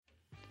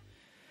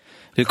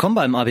Willkommen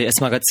beim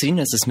ABS-Magazin.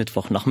 Es ist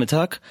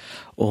Mittwochnachmittag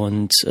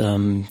und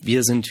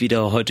wir sind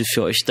wieder heute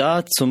für euch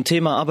da zum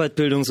Thema Arbeit,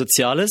 Bildung,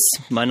 Soziales.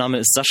 Mein Name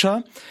ist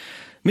Sascha.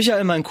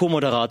 Michael, mein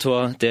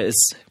Co-Moderator, der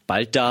ist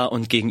bald da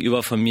und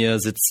gegenüber von mir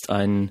sitzt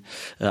ein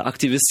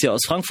Aktivist hier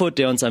aus Frankfurt,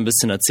 der uns ein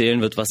bisschen erzählen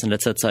wird, was in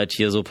letzter Zeit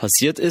hier so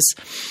passiert ist.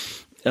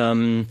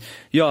 Wie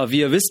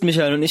ihr wisst,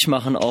 Michael und ich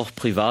machen auch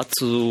privat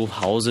zu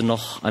Hause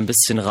noch ein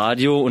bisschen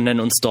Radio und nennen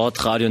uns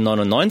dort Radio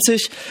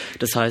 99.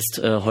 Das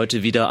heißt,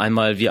 heute wieder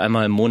einmal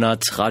im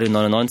Monat Radio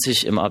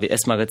 99 im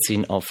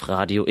ABS-Magazin auf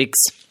Radio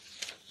X.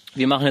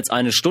 Wir machen jetzt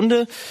eine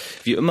Stunde,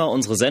 wie immer,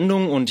 unsere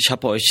Sendung und ich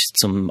habe euch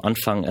zum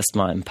Anfang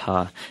erstmal ein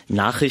paar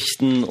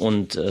Nachrichten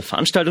und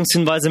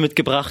Veranstaltungshinweise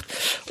mitgebracht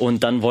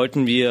und dann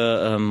wollten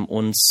wir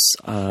uns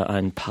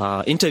ein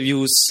paar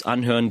Interviews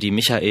anhören, die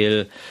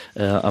Michael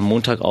am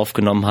Montag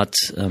aufgenommen hat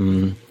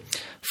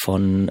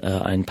von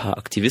ein paar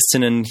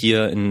Aktivistinnen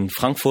hier in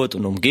Frankfurt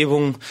und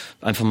Umgebung.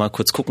 Einfach mal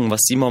kurz gucken, was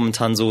sie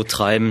momentan so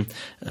treiben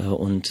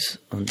und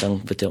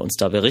dann wird er uns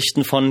da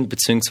berichten von,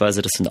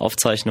 beziehungsweise das sind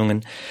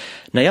Aufzeichnungen.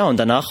 Naja, und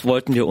danach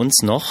wollten wir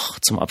uns noch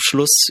zum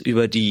Abschluss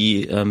über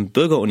die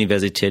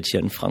Bürgeruniversität hier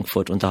in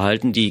Frankfurt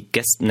unterhalten, die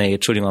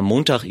am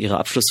Montag ihre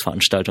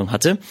Abschlussveranstaltung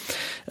hatte.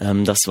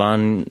 Das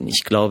waren,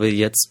 ich glaube,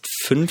 jetzt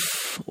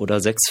 5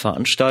 oder 6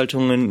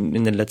 Veranstaltungen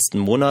in den letzten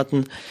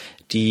Monaten,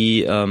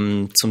 die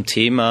zum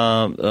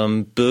Thema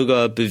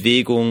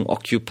Bürgerbewegung,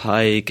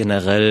 Occupy,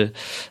 generell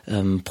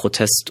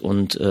Protest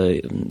und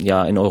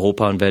in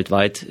Europa und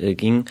weltweit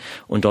ging.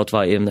 Und dort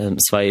war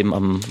es war eben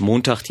am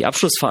Montag die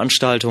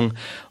Abschlussveranstaltung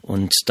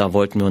und da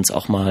wollten wir uns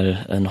auch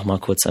mal noch mal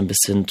kurz ein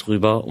bisschen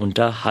drüber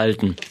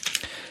unterhalten.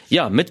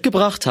 Ja,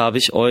 mitgebracht habe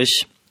ich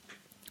euch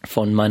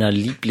von meiner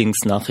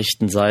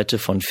Lieblingsnachrichtenseite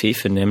von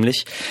Fefe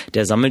nämlich.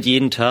 Der sammelt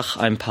jeden Tag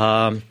ein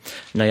paar,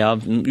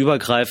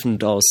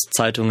 übergreifend aus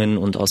Zeitungen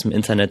und aus dem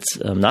Internet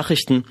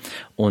Nachrichten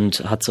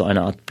und hat so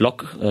eine Art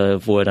Blog,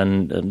 wo er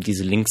dann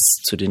diese Links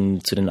zu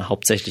den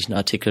hauptsächlichen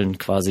Artikeln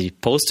quasi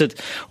postet.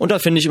 Und da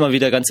finde ich immer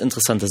wieder ganz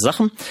interessante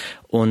Sachen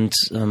und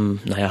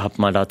habe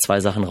mal da 2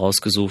 Sachen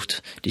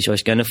rausgesucht, die ich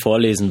euch gerne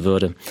vorlesen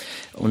würde.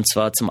 Und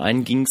zwar zum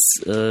einen ging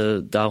es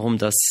darum,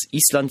 dass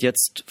Island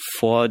jetzt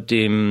vor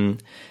dem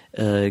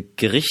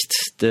Gericht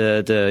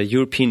der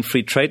European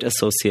Free Trade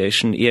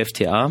Association,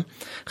 EFTA,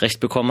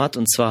 Recht bekommen hat.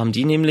 Und zwar haben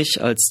die nämlich,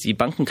 als die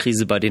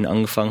Bankenkrise bei denen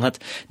angefangen hat,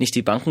 nicht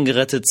die Banken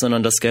gerettet,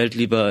 sondern das Geld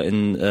lieber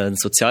in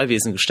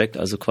Sozialwesen gesteckt,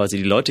 also quasi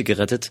die Leute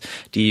gerettet,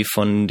 die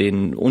von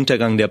den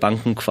Untergang der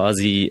Banken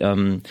quasi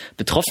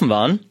betroffen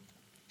waren.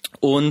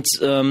 Und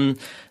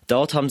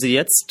dort haben sie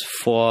jetzt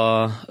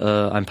vor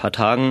ein paar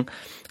Tagen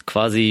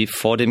quasi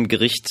vor dem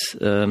Gericht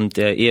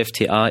der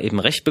EFTA eben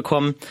Recht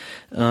bekommen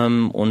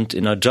und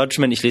in a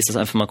judgment, ich lese das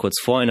einfach mal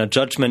kurz vor, in a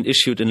judgment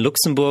issued in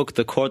Luxembourg,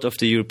 the Court of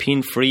the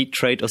European Free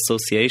Trade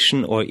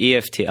Association or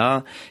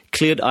EFTA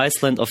cleared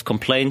Iceland of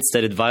complaints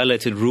that it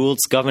violated rules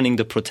governing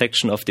the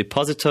protection of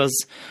depositors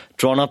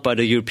drawn up by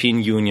the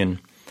European Union.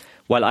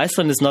 While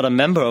Iceland is not a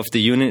member of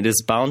the Union, it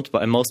is bound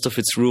by most of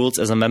its rules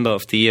as a member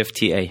of the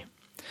EFTA.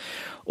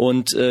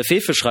 Und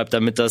Fefe schreibt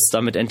damit, dass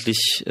damit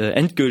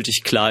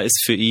endgültig klar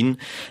ist für ihn,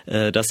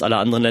 dass alle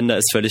anderen Länder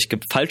es völlig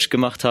falsch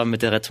gemacht haben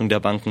mit der Rettung der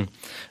Banken,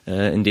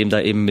 indem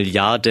da eben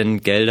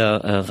Milliarden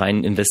Gelder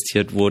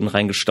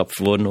reingestopft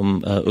wurden,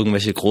 um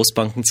irgendwelche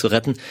Großbanken zu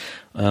retten.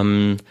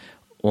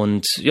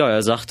 Und ja,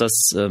 er sagt,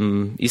 dass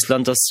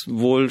Island das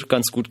wohl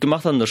ganz gut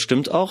gemacht hat und das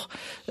stimmt auch.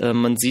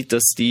 Man sieht,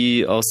 dass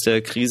die aus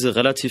der Krise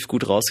relativ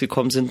gut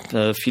rausgekommen sind.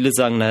 Viele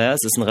sagen,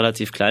 es ist ein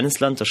relativ kleines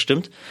Land, das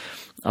stimmt.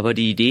 Aber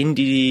die Ideen,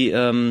 die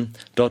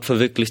dort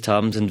verwirklicht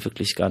haben, sind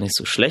wirklich gar nicht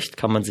so schlecht.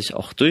 Kann man sich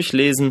auch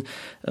durchlesen.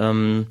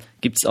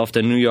 Gibt's auf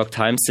der New York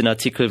Times den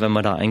Artikel, wenn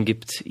man da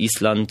eingibt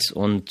Island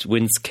und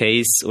Wins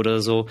Case oder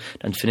so,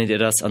 dann findet ihr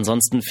das.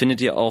 Ansonsten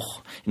findet ihr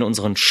auch in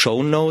unseren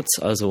Shownotes,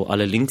 also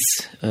alle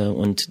Links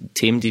und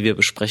Themen, die wir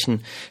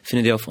besprechen,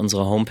 findet ihr auf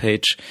unserer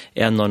Homepage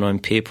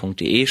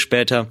r99p.de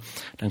später.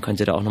 Dann könnt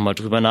ihr da auch nochmal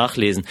drüber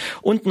nachlesen.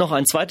 Und noch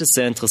ein zweites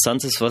sehr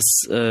interessantes, was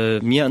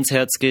mir ans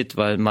Herz geht,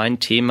 weil mein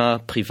Thema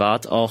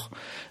privat auch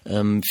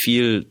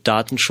viel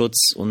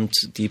Datenschutz und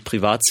die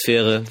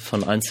Privatsphäre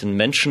von einzelnen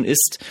Menschen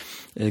ist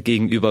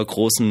gegenüber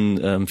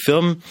großen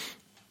Firmen.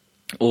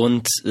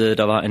 Und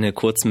da war eine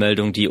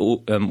Kurzmeldung, die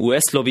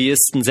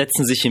US-Lobbyisten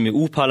setzen sich im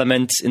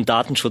EU-Parlament in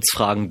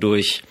Datenschutzfragen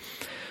durch.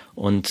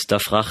 Und da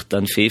fragt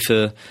dann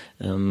Fefe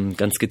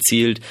ganz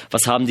gezielt,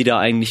 was haben die da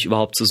eigentlich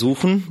überhaupt zu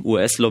suchen?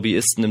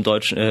 US-Lobbyisten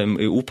im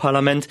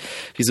EU-Parlament,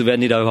 wieso werden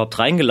die da überhaupt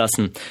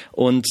reingelassen?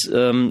 Und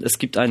es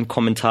gibt einen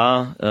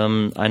Kommentar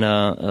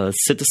einer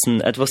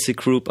Citizen Advocacy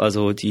Group,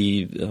 also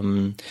die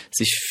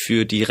sich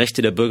für die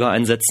Rechte der Bürger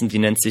einsetzen, die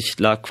nennt sich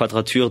La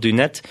Quadrature du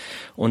Net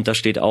und da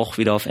steht auch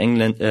wieder auf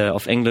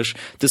Englisch,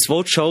 This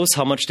vote shows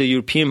how much the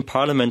European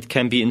Parliament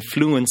can be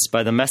influenced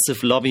by the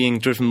massive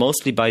lobbying driven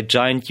mostly by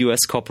giant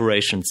US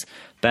corporations,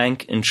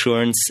 bank,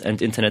 insurance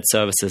and internet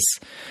services,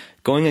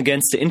 going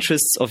against the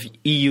interests of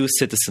EU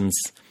citizens.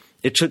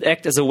 It should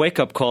act as a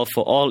wake-up call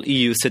for all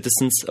EU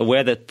citizens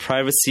aware that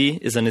privacy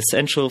is an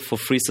essential for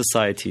free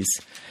societies.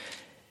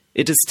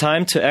 It is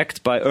time to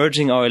act by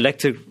urging our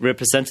elected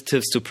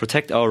representatives to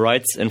protect our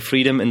rights and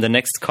freedom in the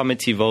next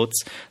committee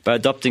votes by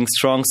adopting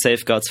strong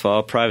safeguards for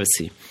our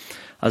privacy.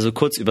 Also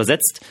kurz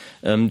übersetzt,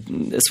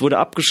 es wurde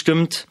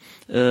abgestimmt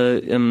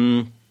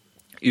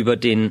über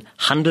den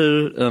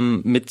Handel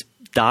mit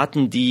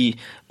Daten, die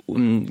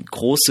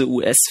große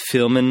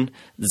US-Firmen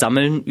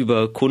sammeln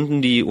über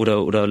Kunden, die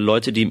oder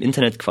Leute, die im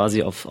Internet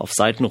quasi auf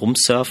Seiten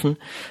rumsurfen.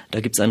 Da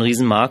gibt's einen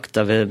Riesenmarkt,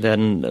 da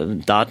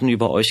werden Daten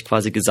über euch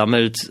quasi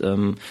gesammelt,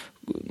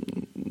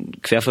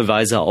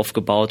 querverweise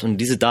aufgebaut, und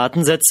diese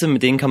Datensätze,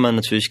 mit denen kann man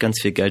natürlich ganz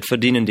viel Geld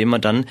verdienen, indem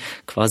man dann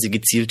quasi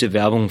gezielte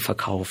Werbung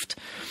verkauft.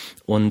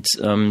 Und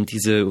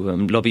diese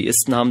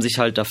Lobbyisten haben sich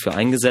halt dafür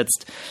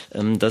eingesetzt,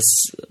 dass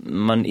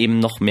man eben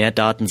noch mehr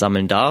Daten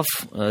sammeln darf.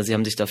 Sie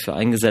haben sich dafür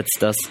eingesetzt,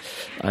 dass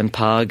ein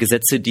paar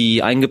Gesetze,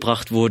 die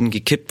eingebracht wurden,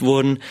 gekippt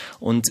wurden.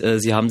 Und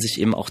sie haben sich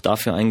eben auch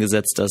dafür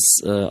eingesetzt, dass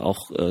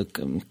auch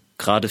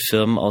gerade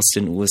Firmen aus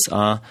den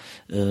USA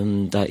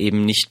da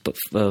eben nicht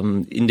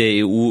in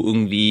der EU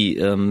irgendwie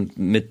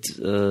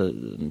mit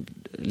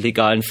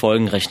legalen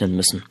Folgen rechnen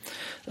müssen.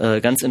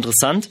 Ganz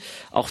interessant.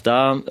 Auch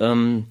da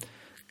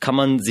kann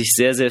man sich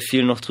sehr, sehr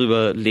viel noch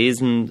drüber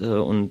lesen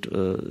und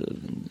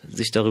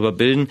sich darüber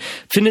bilden.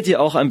 Findet ihr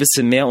auch ein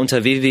bisschen mehr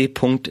unter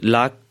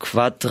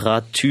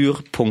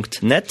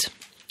www.laquadrature.net.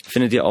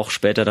 Findet ihr auch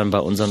später dann bei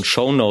unseren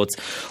Shownotes.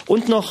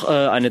 Und noch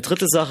eine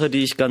dritte Sache,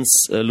 die ich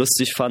ganz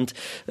lustig fand.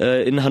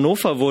 In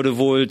Hannover wurde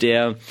wohl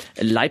der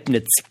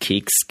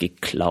Leibniz-Keks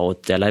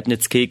geklaut. Der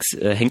Leibniz-Keks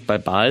hängt bei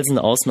Balsen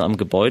außen am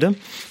Gebäude.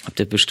 Habt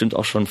ihr bestimmt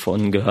auch schon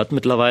von gehört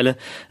mittlerweile.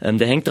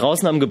 Der hängt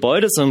draußen am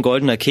Gebäude, so ein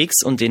goldener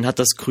Keks, und den hat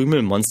das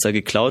Krümelmonster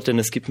geklaut, denn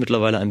es gibt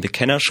mittlerweile ein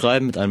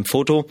Bekennerschreiben mit einem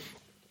Foto,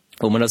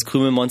 wo man das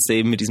Krümelmonster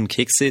eben mit diesem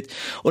Keks sieht.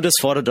 Und es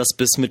fordert, dass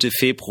bis Mitte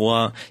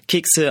Februar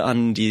Kekse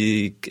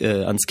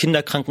ans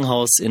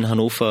Kinderkrankenhaus in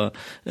Hannover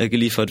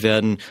geliefert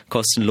werden,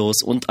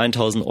 kostenlos, und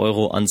 1.000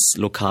 € ans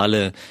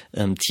lokale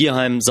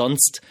Tierheim.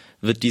 Sonst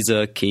wird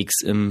dieser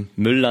Keks im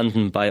Müll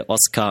landen bei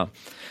Oskar.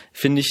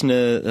 Finde ich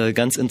eine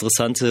ganz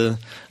interessante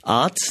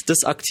Art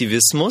des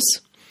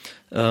Aktivismus.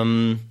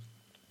 Und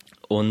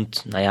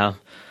naja,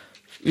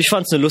 ich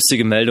fand es eine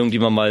lustige Meldung, die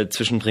man mal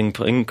zwischendrin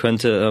bringen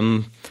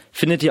könnte.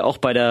 Findet ihr auch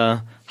bei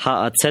der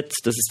HAZ,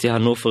 das ist die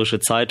Hannoverische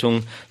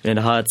Zeitung. Wenn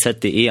ihr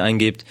haz.de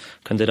eingebt,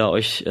 könnt ihr da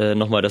euch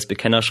nochmal das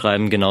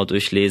Bekennerschreiben genau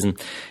durchlesen.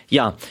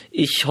 Ja,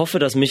 ich hoffe,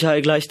 dass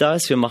Michael gleich da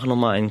ist. Wir machen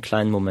nochmal einen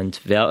kleinen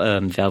Moment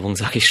Werbung,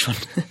 sage ich schon,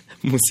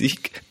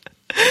 Musik.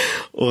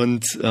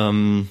 Und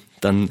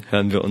dann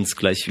hören wir uns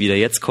gleich wieder.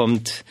 Jetzt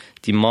kommt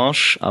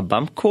Dimanche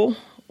Abamco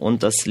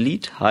und das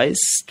Lied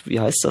heißt, wie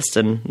heißt das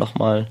denn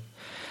nochmal?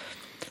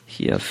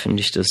 Hier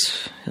finde ich das.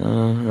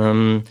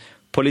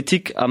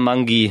 Politik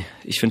Amangi.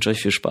 Ich wünsche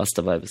euch viel Spaß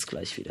dabei. Bis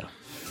gleich wieder.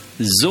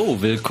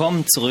 So,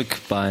 willkommen zurück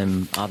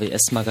beim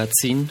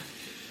AWS-Magazin.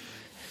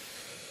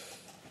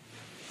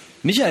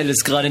 Michael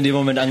ist gerade in dem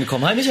Moment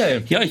angekommen. Hi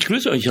Michael. Ja, ich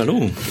grüße euch.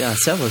 Hallo. Ja,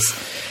 servus.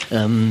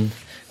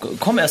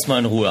 Komm erstmal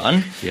in Ruhe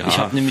an. Ja. Ich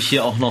habe nämlich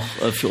hier auch noch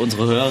für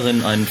unsere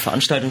Hörerin einen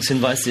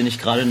Veranstaltungshinweis, den ich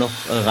gerade noch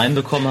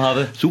reinbekommen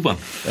habe. Super.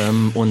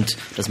 Und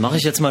das mache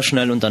ich jetzt mal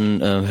schnell, und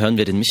dann hören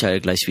wir den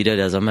Michael gleich wieder.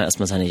 Der soll mal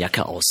erstmal seine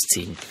Jacke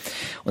ausziehen.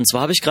 Und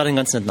zwar habe ich gerade einen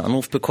ganz netten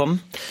Anruf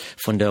bekommen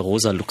von der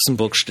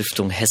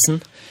Rosa-Luxemburg-Stiftung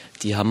Hessen.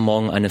 Die haben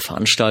morgen eine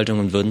Veranstaltung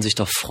und würden sich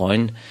doch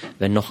freuen,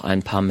 wenn noch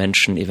ein paar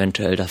Menschen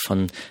eventuell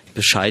davon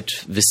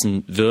Bescheid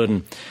wissen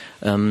würden.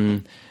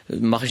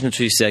 Mache ich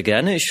natürlich sehr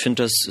gerne. Ich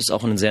finde, das ist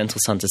auch ein sehr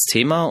interessantes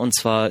Thema. Und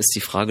zwar ist die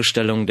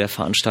Fragestellung der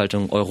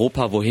Veranstaltung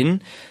Europa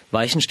wohin?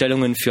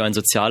 Weichenstellungen für ein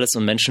soziales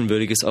und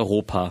menschenwürdiges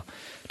Europa.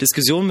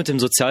 Diskussion mit dem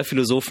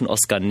Sozialphilosophen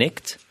Oskar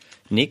Nickt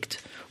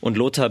und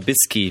Lothar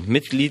Bisky,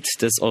 Mitglied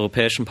des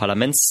Europäischen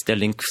Parlaments der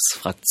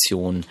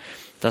Linksfraktion.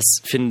 Das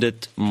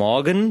findet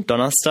morgen,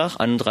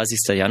 Donnerstag, 31.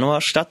 Januar,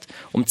 statt,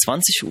 um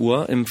 20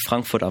 Uhr im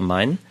Frankfurt am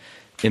Main,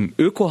 im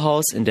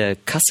Ökohaus in der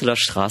Kasseler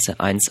Straße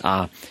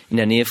 1a, in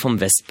der Nähe vom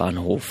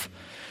Westbahnhof.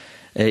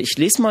 Ich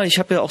lese mal, ich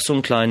habe ja auch so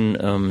einen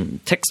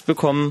kleinen Text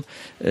bekommen,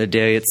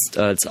 der jetzt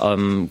als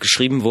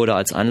geschrieben wurde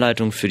als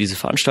Anleitung für diese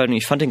Veranstaltung.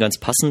 Ich fand den ganz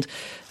passend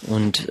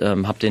und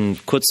habe den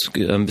kurz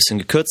ein bisschen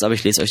gekürzt, aber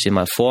ich lese euch den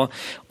mal vor,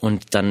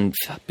 und dann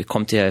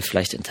bekommt ihr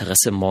vielleicht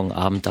Interesse, morgen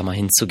Abend da mal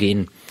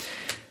hinzugehen.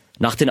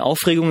 Nach den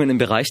Aufregungen im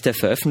Bereich der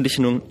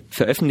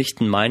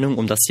veröffentlichten Meinung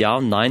um das Ja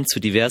und Nein zu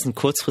diversen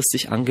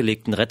kurzfristig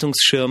angelegten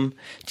Rettungsschirmen,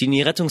 die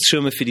nie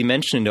Rettungsschirme für die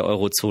Menschen in der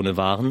Eurozone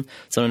waren,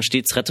 sondern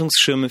stets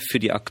Rettungsschirme für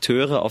die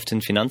Akteure auf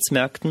den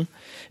Finanzmärkten,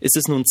 ist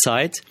es nun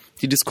Zeit,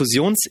 die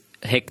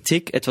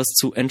Diskussionshektik etwas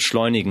zu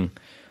entschleunigen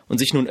und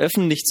sich nun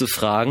öffentlich zu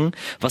fragen,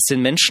 was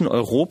den Menschen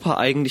Europa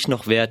eigentlich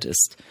noch wert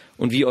ist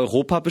und wie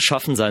Europa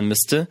beschaffen sein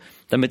müsste,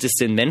 damit es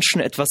den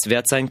Menschen etwas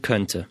wert sein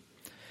könnte.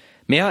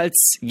 Mehr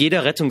als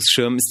jeder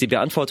Rettungsschirm ist die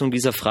Beantwortung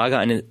dieser Frage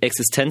eine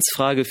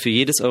Existenzfrage für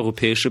jedes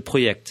europäische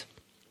Projekt.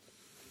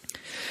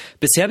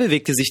 Bisher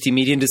bewegte sich die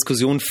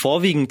Mediendiskussion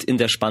vorwiegend in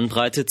der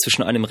Spannbreite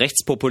zwischen einem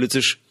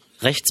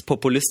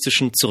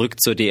rechtspopulistischen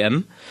Zurück zur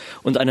DM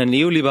und einer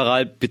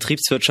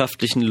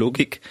neoliberal-betriebswirtschaftlichen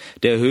Logik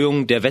der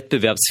Erhöhung der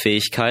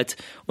Wettbewerbsfähigkeit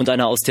und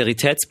einer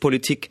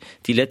Austeritätspolitik,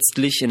 die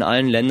letztlich in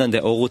allen Ländern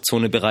der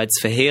Eurozone bereits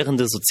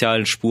verheerende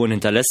soziale Spuren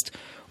hinterlässt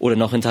oder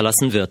noch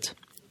hinterlassen wird.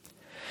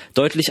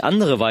 Deutlich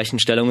andere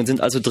Weichenstellungen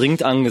sind also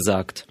dringend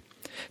angesagt.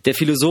 Der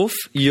Philosoph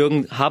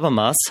Jürgen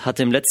Habermas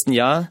hatte im letzten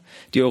Jahr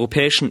die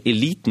europäischen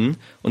Eliten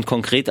und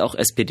konkret auch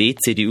SPD,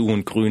 CDU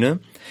und Grüne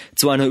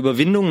zu einer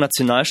Überwindung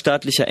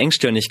nationalstaatlicher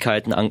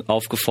Engstirnigkeiten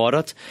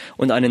aufgefordert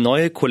und eine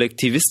neue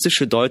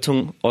kollektivistische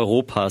Deutung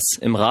Europas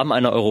im Rahmen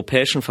einer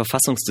europäischen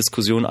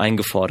Verfassungsdiskussion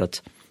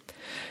eingefordert.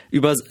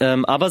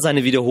 Aber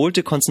seine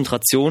wiederholte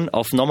Konzentration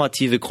auf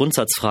normative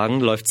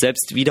Grundsatzfragen läuft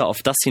selbst wieder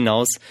auf das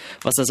hinaus,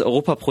 was das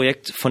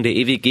Europaprojekt von der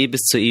EWG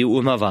bis zur EU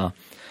immer war.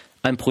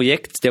 Ein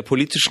Projekt der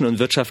politischen und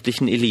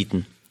wirtschaftlichen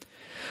Eliten.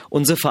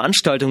 Unsere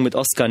Veranstaltung mit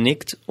Oskar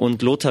Nickt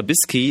und Lothar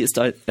Bisky ist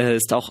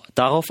auch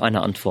darauf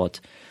eine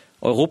Antwort.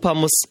 Europa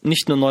muss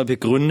nicht nur neu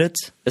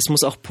begründet, es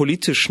muss auch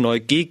politisch neu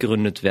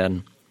gegründet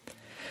werden.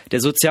 Der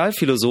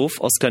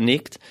Sozialphilosoph Oskar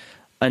Nickt,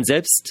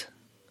 einst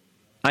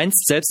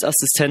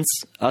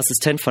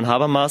Assistent von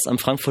Habermas am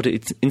Frankfurter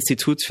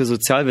Institut für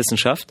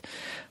Sozialwissenschaft,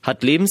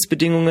 hat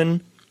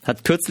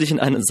kürzlich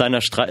in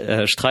seiner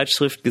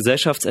Streitschrift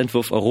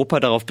Gesellschaftsentwurf Europa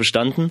darauf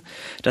bestanden,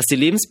 dass die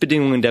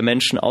Lebensbedingungen der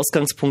Menschen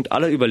Ausgangspunkt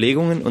aller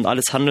Überlegungen und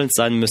alles Handelns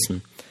sein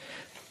müssen.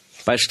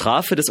 Bei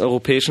Strafe des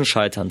europäischen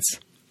Scheiterns.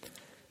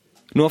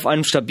 Nur auf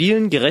einem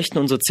stabilen, gerechten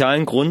und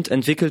sozialen Grund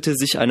entwickelte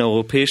sich eine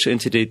europäische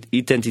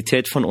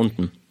Identität von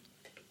unten.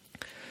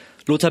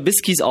 Lothar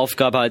Biskys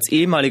Aufgabe als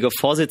ehemaliger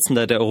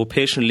Vorsitzender der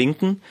Europäischen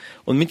Linken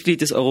und Mitglied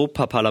des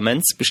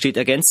Europaparlaments besteht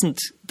ergänzend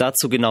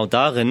dazu genau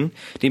darin,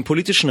 den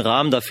politischen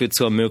Rahmen dafür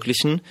zu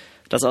ermöglichen,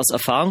 dass aus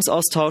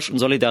Erfahrungsaustausch und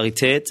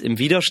Solidarität im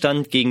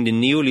Widerstand gegen den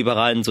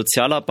neoliberalen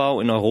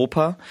Sozialabbau in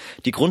Europa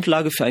die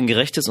Grundlage für ein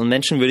gerechtes und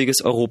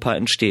menschenwürdiges Europa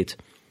entsteht.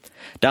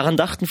 Daran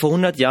dachten vor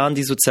 100 Jahren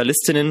die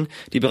Sozialistinnen,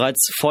 die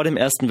bereits vor dem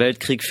Ersten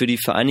Weltkrieg für die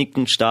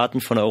Vereinigten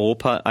Staaten von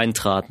Europa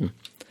eintraten.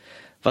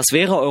 Was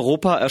wäre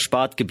Europa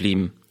erspart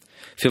geblieben?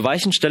 Für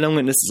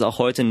Weichenstellungen ist es auch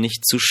heute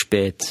nicht zu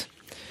spät.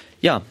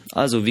 Ja,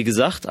 also wie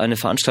gesagt, eine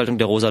Veranstaltung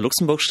der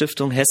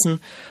Rosa-Luxemburg-Stiftung Hessen,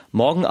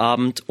 morgen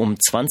Abend um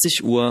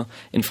 20 Uhr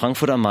in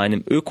Frankfurt am Main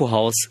im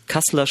Ökohaus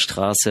Kasseler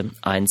Straße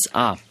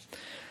 1a.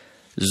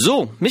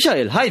 So,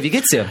 Michael, hi, wie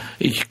geht's dir?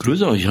 Ich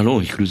grüße euch,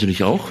 hallo, ich grüße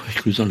dich auch, ich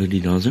grüße alle,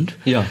 die da sind.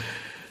 Ja.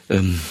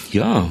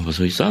 Ja, was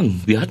soll ich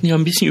sagen? Wir hatten ja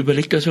ein bisschen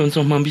überlegt, dass wir uns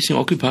noch mal ein bisschen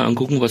Occupy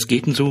angucken. Was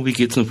geht denn so? Wie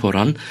geht's denn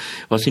voran?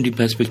 Was sind die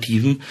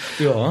Perspektiven?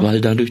 Ja. Weil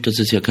dadurch, dass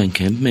es ja kein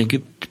Camp mehr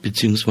gibt,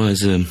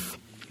 beziehungsweise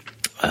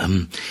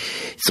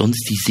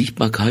sonst die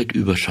Sichtbarkeit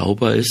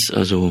überschaubar ist,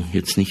 also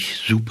jetzt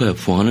nicht super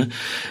vorne,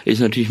 ist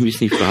natürlich ein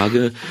bisschen die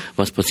Frage,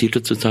 was passiert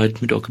da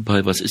zurzeit mit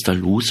Occupy, was ist da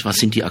los, was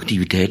sind die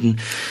Aktivitäten?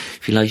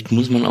 Vielleicht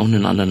muss man auch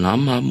einen anderen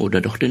Namen haben oder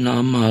doch den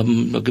Namen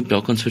haben, da gibt es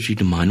auch ganz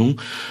verschiedene Meinungen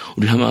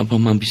und wir haben einfach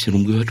mal ein bisschen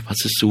rumgehört,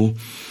 was es so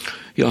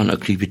an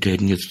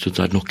Aktivitäten jetzt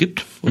zurzeit noch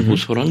gibt und wo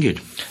es vorangeht.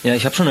 Ja,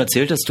 ich habe schon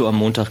erzählt, dass du am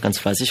Montag ganz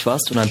fleißig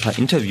warst und ein paar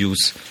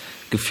Interviews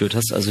geführt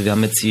hast. Also wir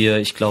haben jetzt hier,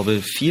 ich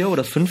glaube, 4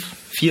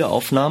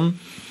 Aufnahmen.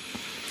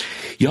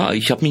 Ja,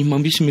 ich habe mich mal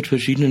ein bisschen mit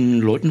verschiedenen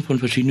Leuten von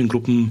verschiedenen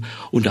Gruppen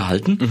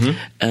unterhalten.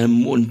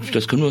 Und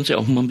das können wir uns ja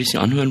auch mal ein bisschen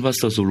anhören, was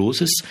da so los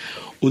ist.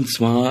 Und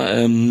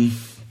zwar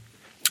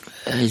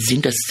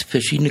sind das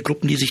verschiedene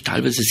Gruppen, die sich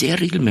teilweise sehr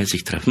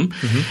regelmäßig treffen.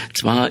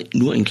 Zwar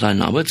nur in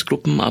kleinen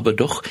Arbeitsgruppen, aber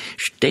doch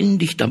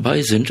ständig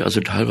dabei sind,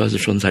 also teilweise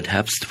schon seit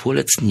Herbst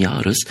vorletzten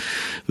Jahres,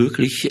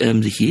 wirklich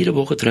sich jede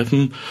Woche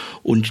treffen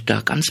und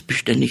da ganz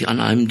beständig an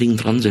einem Ding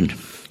dran sind.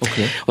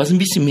 Okay. Was ein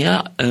bisschen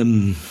mehr,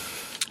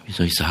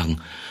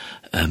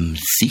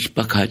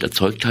 Sichtbarkeit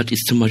erzeugt hat,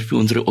 ist zum Beispiel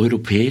unsere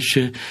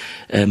europäische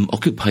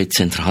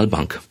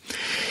Occupy-Zentralbank.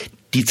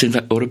 Die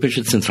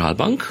Europäische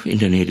Zentralbank in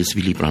der Nähe des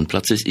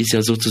Willy-Brandt-Platzes ist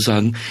ja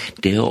sozusagen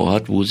der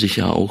Ort, wo sich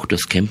ja auch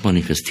das Camp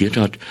manifestiert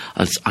hat,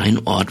 als ein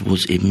Ort, wo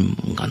es eben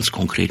einen ganz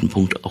konkreten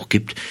Punkt auch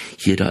gibt.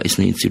 Hier, da ist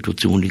eine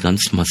Institution, die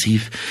ganz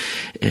massiv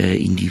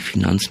in die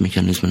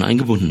Finanzmechanismen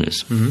eingebunden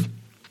ist.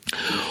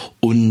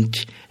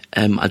 Und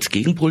als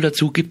Gegenpol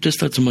dazu gibt es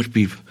da zum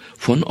Beispiel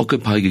von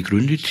Occupy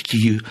gegründet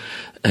die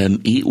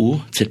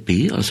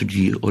EOZB, also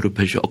die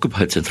Europäische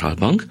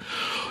Occupy-Zentralbank.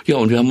 Ja,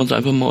 und wir haben uns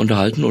einfach mal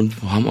unterhalten und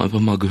haben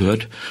einfach mal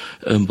gehört,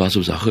 was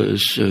so Sache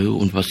ist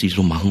und was die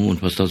so machen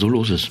und was da so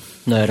los ist.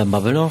 Naja, dann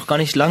babbeln wir noch gar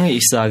nicht lange.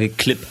 Ich sage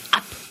Clip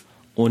ab.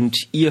 Und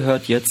ihr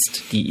hört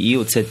jetzt die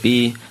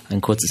EOZB,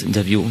 ein kurzes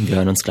Interview und wir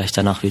hören uns gleich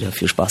danach wieder.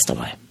 Viel Spaß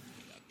dabei.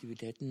 Die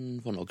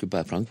Aktivitäten von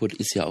Occupy Frankfurt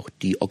ist ja auch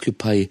die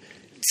Occupy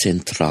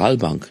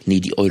Zentralbank,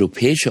 die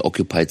Europäische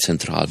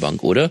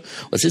Occupy-Zentralbank, oder?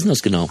 Was ist denn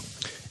das genau?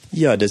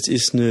 Ja, das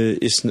ist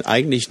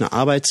eigentlich eine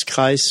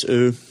Arbeitskreis,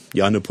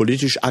 eine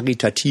politisch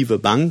agitative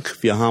Bank.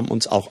 Wir haben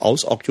uns auch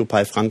aus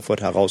Occupy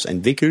Frankfurt heraus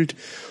entwickelt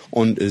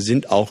und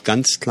sind auch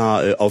ganz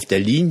klar auf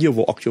der Linie,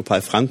 wo Occupy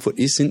Frankfurt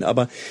ist, sind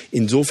aber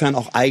insofern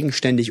auch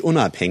eigenständig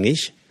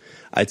unabhängig.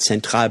 Als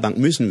Zentralbank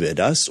müssen wir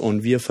das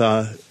und wir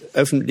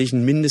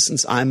veröffentlichen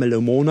mindestens einmal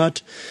im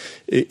Monat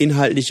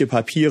inhaltliche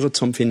Papiere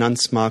zum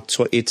Finanzmarkt,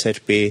 zur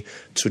EZB,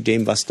 zu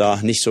dem, was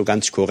da nicht so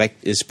ganz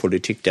korrekt ist,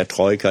 Politik der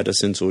Troika, das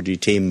sind so die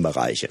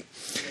Themenbereiche.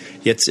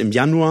 Jetzt im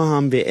Januar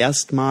haben wir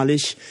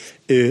erstmalig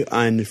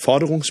ein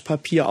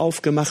Forderungspapier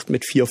aufgemacht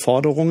mit 4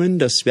 Forderungen.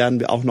 Das werden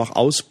wir auch noch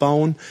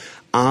ausbauen.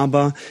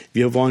 Aber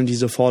wir wollen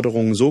diese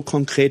Forderungen so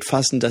konkret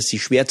fassen, dass sie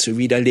schwer zu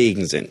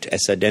widerlegen sind.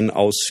 Es sei denn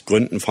aus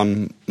Gründen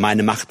von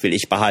meine Macht will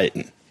ich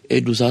behalten.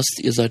 Du sagst,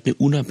 ihr seid eine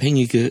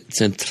unabhängige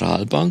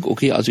Zentralbank.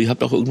 Okay, also ihr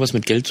habt auch irgendwas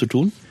mit Geld zu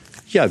tun?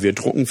 Ja, wir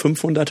drucken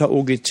 500er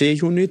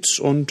OGC-Units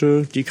und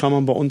die kann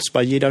man bei uns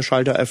bei jeder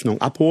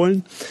Schalteröffnung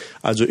abholen.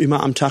 Also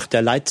immer am Tag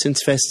der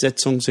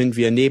Leitzinsfestsetzung sind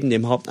wir neben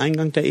dem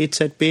Haupteingang der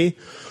EZB.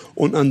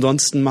 Und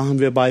ansonsten machen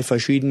wir bei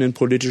verschiedenen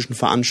politischen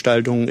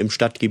Veranstaltungen im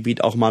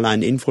Stadtgebiet auch mal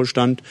einen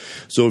Infostand.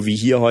 So wie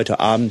hier heute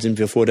Abend sind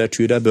wir vor der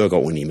Tür der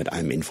Bürgeruni mit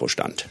einem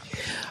Infostand.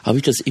 Habe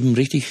ich das eben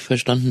richtig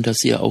verstanden,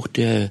 dass ihr auch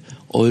der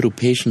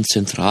Europäischen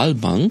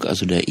Zentralbank,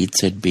 also der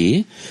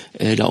EZB,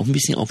 da auch ein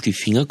bisschen auf die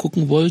Finger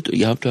gucken wollt?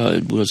 Ihr habt da,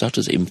 du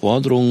sagtest eben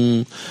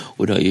Forderungen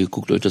oder ihr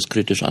guckt euch das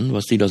kritisch an,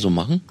 was die da so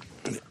machen?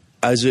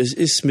 Also es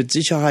ist mit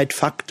Sicherheit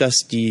Fakt,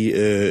 dass die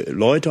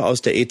Leute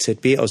aus der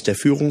EZB, aus der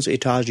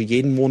Führungsetage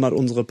jeden Monat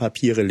unsere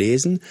Papiere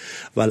lesen,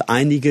 weil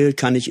einige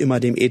kann ich immer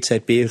dem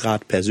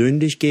EZB-Rat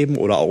persönlich geben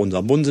oder auch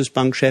unserem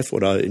Bundesbankchef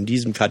oder in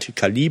diesem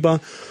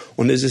Kaliber.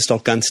 Und es ist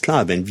doch ganz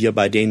klar, wenn wir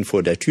bei denen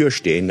vor der Tür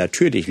stehen,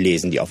 natürlich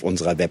lesen die auf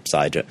unserer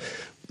Webseite.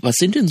 Was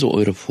sind denn so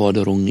eure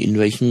Forderungen? In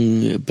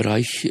welchem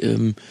Bereich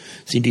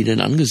sind die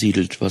denn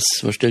angesiedelt? Was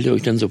stellt ihr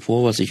euch denn so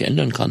vor, was sich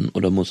ändern kann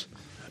oder muss?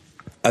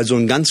 Also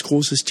ein ganz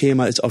großes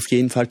Thema ist auf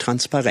jeden Fall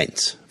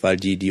Transparenz, weil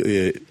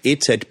die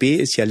EZB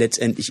ist ja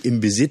letztendlich im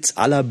Besitz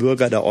aller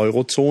Bürger der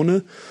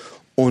Eurozone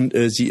und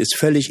sie ist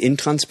völlig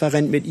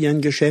intransparent mit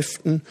ihren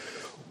Geschäften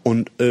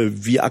und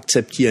wir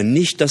akzeptieren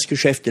nicht, dass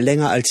Geschäfte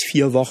länger als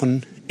 4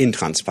 Wochen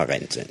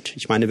intransparent sind.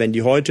 Ich meine, wenn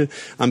die heute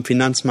am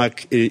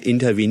Finanzmarkt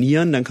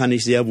intervenieren, dann kann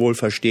ich sehr wohl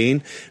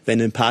verstehen,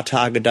 wenn ein paar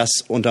Tage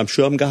das unterm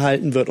Schirm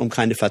gehalten wird, um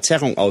keine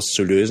Verzerrung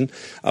auszulösen,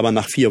 aber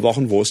nach 4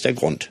 Wochen, wo ist der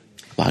Grund?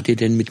 Wart ihr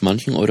denn mit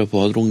manchen eurer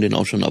Forderungen denn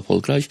auch schon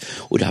erfolgreich?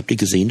 Oder habt ihr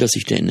gesehen, dass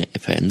sich da eine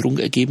Veränderung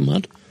ergeben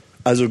hat?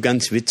 Also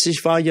ganz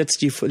witzig war jetzt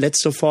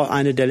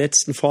eine der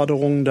letzten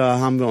Forderungen, da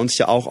haben wir uns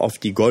ja auch auf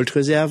die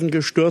Goldreserven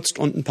gestürzt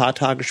und ein paar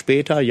Tage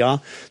später,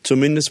 ja,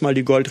 zumindest mal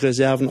die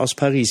Goldreserven aus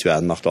Paris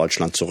werden nach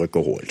Deutschland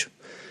zurückgeholt.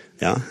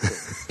 Ja.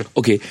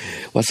 Okay,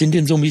 was sind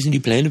denn so ein bisschen die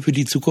Pläne für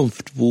die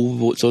Zukunft?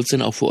 Wo soll es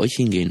denn auch für euch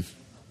hingehen?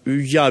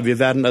 Ja, wir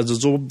werden also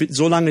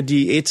solange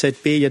die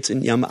EZB jetzt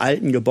in ihrem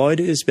alten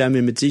Gebäude ist, werden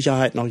wir mit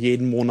Sicherheit noch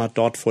jeden Monat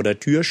dort vor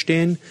der Tür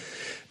stehen.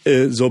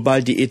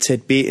 Sobald die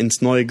EZB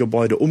ins neue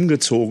Gebäude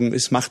umgezogen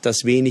ist, macht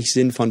das wenig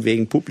Sinn von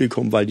wegen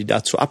Publikum, weil die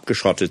dazu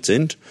abgeschottet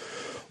sind.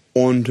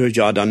 Und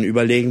ja, dann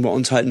überlegen wir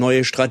uns halt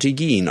neue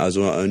Strategien.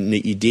 Also eine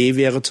Idee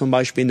wäre zum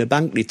Beispiel eine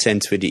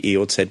Banklizenz für die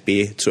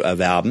EZB zu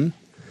erwerben.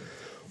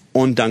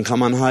 Und dann kann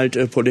man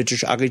halt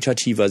politisch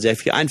agitativer sehr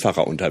viel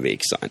einfacher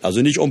unterwegs sein.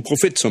 Also nicht um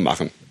Profit zu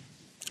machen.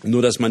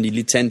 Nur, dass man die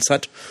Lizenz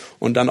hat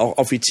und dann auch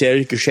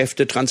offiziell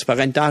Geschäfte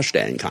transparent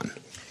darstellen kann.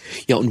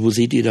 Ja, und wo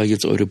seht ihr da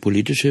jetzt eure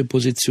politische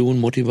Position,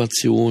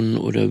 Motivation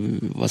oder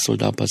was soll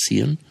da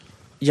passieren?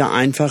 Ja,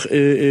 einfach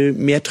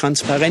mehr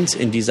Transparenz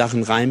in die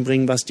Sachen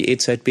reinbringen, was die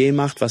EZB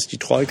macht, was die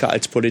Troika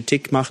als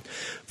Politik macht,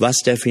 was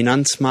der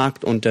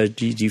Finanzmarkt und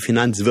die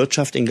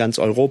Finanzwirtschaft in ganz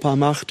Europa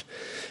macht.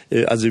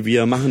 Also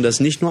wir machen das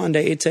nicht nur an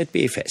der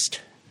EZB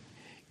fest.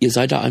 Ihr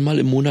seid da einmal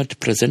im Monat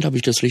präsent, habe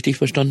ich das richtig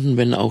verstanden,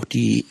 wenn auch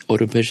die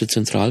Europäische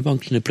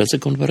Zentralbank eine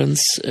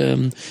Pressekonferenz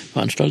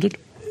veranstaltet?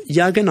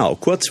 Ja, genau.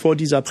 Kurz vor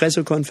dieser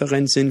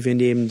Pressekonferenz sind wir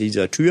neben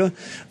dieser Tür,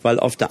 weil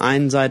auf der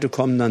einen Seite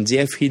kommen dann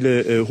sehr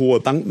viele hohe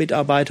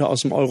Bankmitarbeiter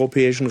aus dem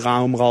europäischen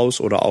Raum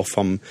raus oder auch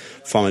von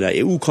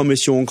der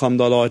EU-Kommission kommen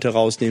da Leute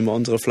raus, denen wir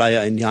unsere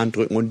Flyer in die Hand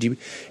drücken und die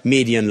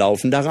Medien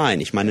laufen da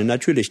rein. Ich meine,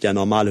 natürlich, der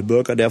normale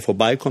Bürger, der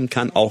vorbeikommt,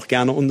 kann auch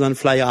gerne unseren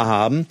Flyer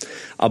haben,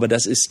 aber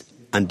das ist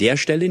an der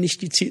Stelle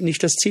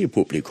nicht das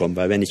Zielpublikum,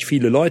 weil wenn ich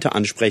viele Leute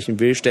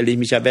ansprechen will, stelle ich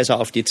mich ja besser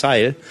auf die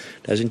Zeil.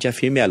 Da sind ja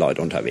viel mehr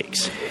Leute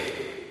unterwegs.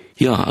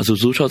 Ja, also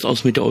so schaut's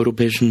aus mit der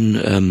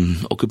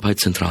Europäischen Occupy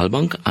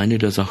Zentralbank. Eine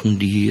der Sachen,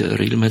 die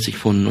regelmäßig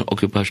von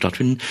Occupy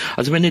stattfinden.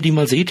 Also wenn ihr die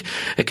mal seht,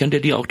 erkennt ihr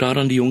die auch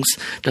daran, die Jungs,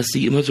 dass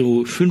die immer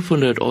so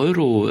 500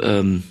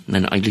 €,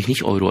 nein, eigentlich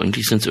nicht Euro,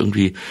 eigentlich sind es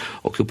irgendwie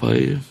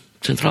Occupy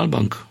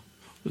Zentralbank.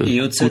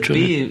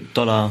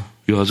 EZB-Dollar.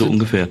 Ja, so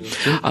ungefähr.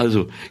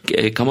 Also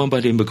kann man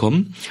bei denen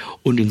bekommen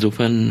und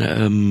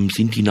insofern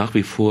sind die nach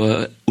wie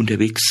vor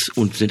unterwegs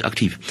und sind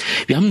aktiv.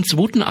 Wir haben einen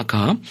zweiten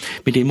AK,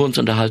 mit dem wir uns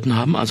unterhalten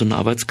haben, also einen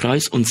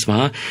Arbeitskreis, und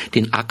zwar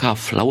den AK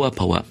Flower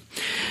Power.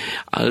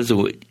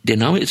 Also der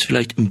Name ist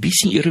vielleicht ein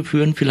bisschen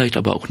irreführend, vielleicht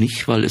aber auch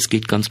nicht, weil es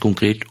geht ganz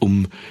konkret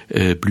um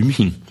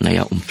Blümchen,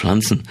 um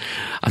Pflanzen.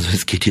 Also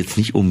es geht jetzt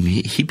nicht um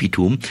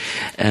Hippietum.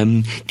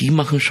 Die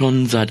machen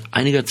schon seit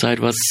einiger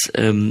Zeit was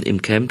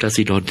im Camp, dass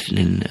sie dort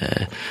einen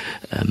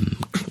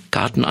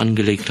Garten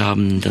angelegt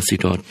haben, dass sie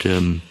dort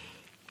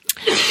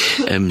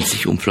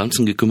sich um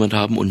Pflanzen gekümmert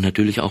haben und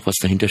natürlich auch, was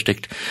dahinter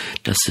steckt,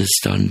 dass es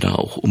dann da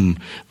auch um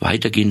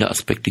weitergehende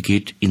Aspekte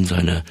geht in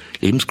seiner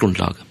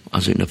Lebensgrundlage,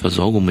 also in der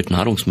Versorgung mit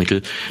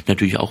Nahrungsmitteln,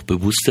 natürlich auch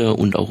bewusster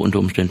und auch unter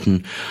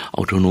Umständen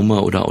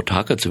autonomer oder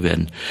autarker zu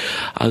werden.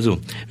 Also,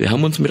 wir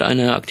haben uns mit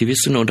einer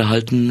Aktivistin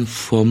unterhalten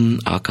vom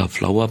AK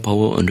Flower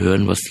Power und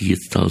hören, was die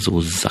jetzt da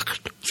so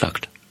sagt.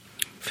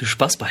 Viel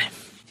Spaß bei.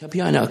 Ich habe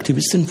hier eine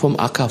Aktivistin vom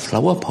AK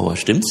Flower Power,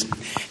 stimmt's?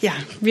 Ja,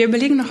 wir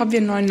überlegen noch, ob wir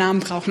einen neuen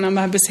Namen brauchen,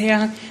 aber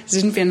bisher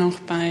sind wir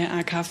noch bei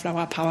AK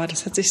Flower Power.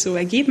 Das hat sich so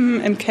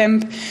ergeben im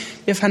Camp.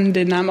 Wir fanden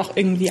den Namen auch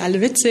irgendwie alle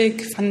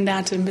witzig, fanden, der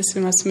hatte ein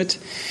bisschen was mit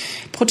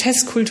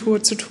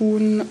Protestkultur zu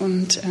tun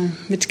und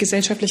mit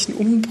gesellschaftlichen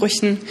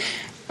Umbrüchen.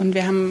 Und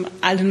wir haben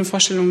alle eine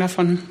Vorstellung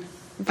davon,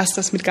 was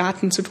das mit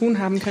Garten zu tun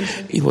haben könnte.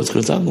 Ich wollte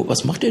gerade sagen,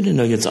 was macht ihr denn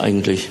da jetzt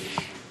eigentlich?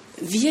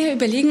 Wir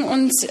überlegen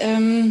uns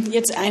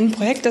jetzt ein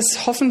Projekt,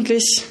 das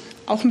hoffentlich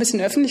auch ein bisschen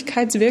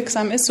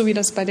öffentlichkeitswirksam ist, so wie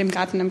das bei dem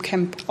Garten im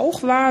Camp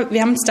auch war.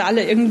 Wir haben uns da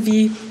alle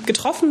irgendwie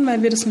getroffen,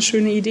 weil wir das eine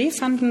schöne Idee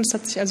fanden. Das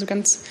hat sich also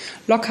ganz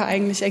locker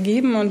eigentlich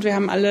ergeben und wir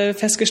haben alle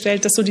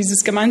festgestellt, dass so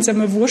dieses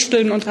gemeinsame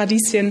Wursteln und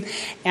Radieschen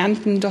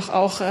ernten doch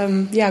auch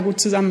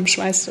gut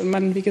zusammenschweißt und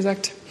man, wie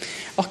gesagt,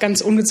 auch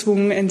ganz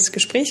ungezwungen ins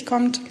Gespräch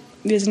kommt.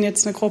 Wir sind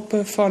jetzt eine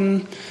Gruppe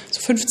von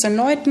so 15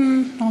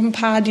 Leuten, noch ein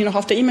paar, die noch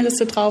auf der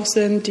E-Mail-Liste drauf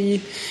sind,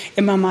 die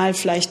immer mal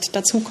vielleicht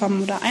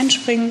dazukommen oder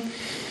einspringen.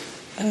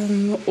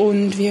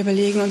 Und wir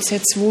überlegen uns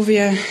jetzt, wo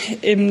wir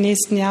im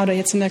nächsten Jahr oder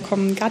jetzt in der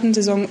kommenden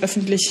Gartensaison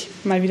öffentlich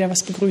mal wieder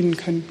was begrünen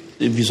können.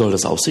 Wie soll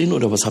das aussehen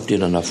oder was habt ihr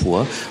dann da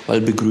vor? Weil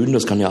begrünen,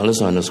 das kann ja alles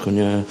sein. Das kann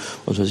ja,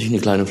 was weiß ich, eine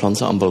kleine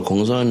Pflanze am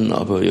Balkon sein,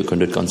 aber ihr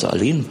könntet ganze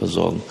Alleen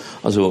versorgen.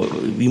 Also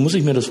wie muss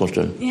ich mir das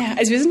vorstellen? Ja,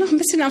 also wir sind noch ein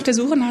bisschen auf der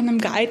Suche nach einem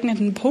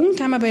geeigneten Punkt,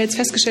 haben aber jetzt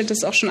festgestellt, dass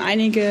es auch schon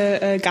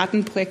einige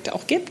Gartenprojekte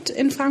auch gibt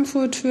in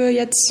Frankfurt für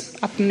jetzt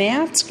ab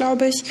März,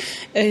 glaube ich.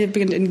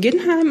 Beginnt in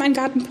Ginheim ein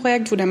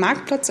Gartenprojekt, wo der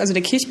Marktplatz, also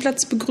der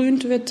Kirchplatz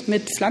begrünt wird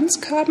mit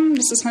Pflanzkörben.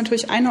 Das ist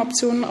natürlich eine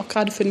Option, auch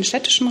gerade für den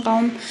städtischen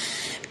Raum.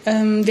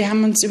 Wir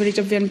haben uns überlegt,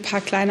 ob wir ein paar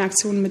kleine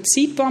Aktionen mit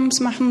Seedbombs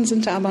machen,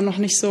 sind da aber noch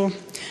nicht so,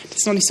 das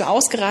ist noch nicht so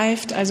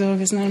ausgereift. Also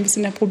wir sind ein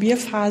bisschen in der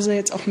Probierphase,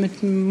 jetzt auch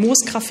mit einem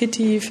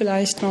Moosgraffiti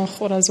vielleicht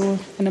noch oder so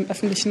in einem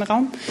öffentlichen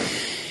Raum.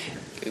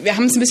 Wir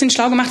haben es ein bisschen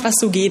schlau gemacht, was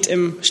so geht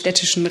im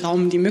städtischen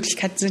Raum. Die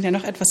Möglichkeiten sind ja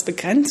noch etwas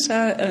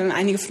begrenzter.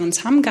 Einige von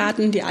uns haben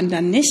Garten, die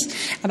anderen nicht.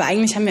 Aber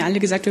eigentlich haben wir alle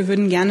gesagt, wir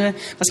würden gerne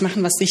was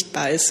machen, was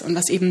sichtbar ist und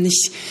was eben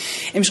nicht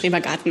im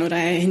Schrebergarten oder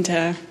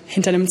hinter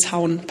einem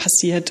Zaun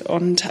passiert.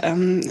 Und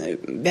wir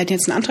werden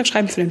jetzt einen Antrag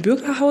schreiben für den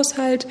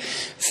Bürgerhaushalt,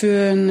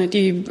 für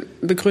die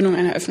Begrünung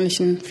einer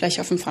öffentlichen Fläche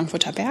auf dem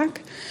Frankfurter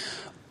Berg.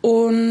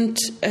 Und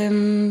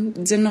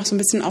sind noch so ein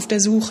bisschen auf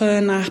der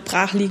Suche nach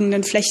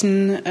brachliegenden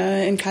Flächen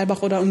in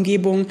Kalbach oder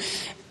Umgebung,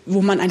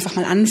 wo man einfach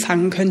mal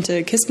anfangen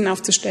könnte, Kisten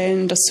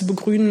aufzustellen, das zu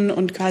begrünen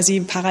und quasi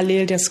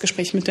parallel das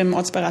Gespräch mit dem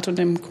Ortsbeirat und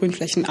dem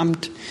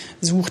Grünflächenamt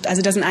sucht.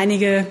 Also da sind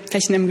einige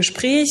Flächen im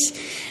Gespräch.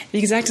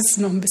 Wie gesagt, es ist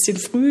noch ein bisschen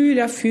früh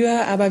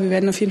dafür, aber wir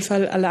werden auf jeden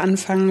Fall alle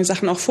anfangen,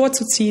 Sachen auch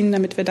vorzuziehen,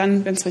 damit wir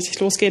dann, wenn es richtig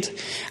losgeht,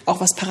 auch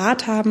was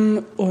parat haben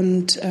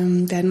und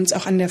werden uns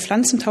auch an der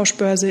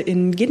Pflanzentauschbörse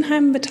in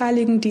Ginheim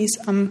beteiligen, die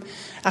ist am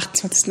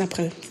 28.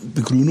 April.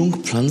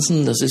 Begrünung,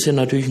 Pflanzen, das ist ja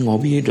natürlich ein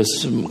Hobby,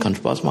 das kann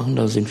Spaß machen,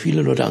 da sind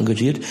viele Leute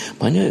engagiert.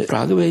 Meine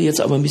Frage wäre jetzt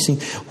aber ein bisschen,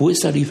 wo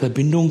ist da die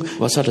Verbindung,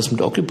 was hat das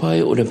mit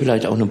Occupy oder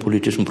vielleicht auch einem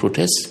politischen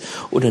Protest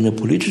oder einer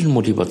politischen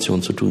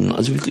Motivation zu tun?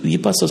 Also wie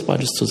passt das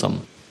beides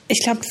zusammen?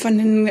 Ich glaube, von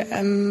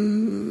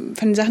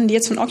den Sachen, die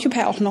jetzt von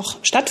Occupy auch noch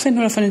stattfinden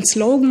oder von den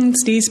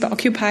Slogans, die es bei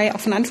Occupy auch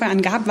von Anfang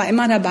an gab, war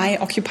immer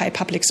dabei Occupy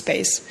Public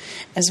Space.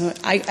 Also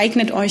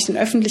eignet euch den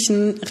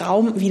öffentlichen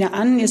Raum wieder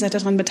an, ihr seid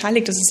daran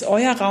beteiligt, das ist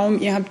euer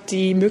Raum, ihr habt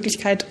die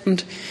Möglichkeit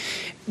und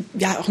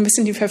ja auch ein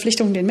bisschen die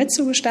Verpflichtung, den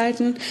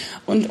mitzugestalten.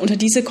 Und unter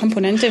diese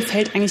Komponente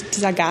fällt eigentlich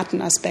dieser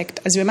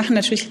Gartenaspekt. Also wir machen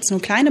natürlich jetzt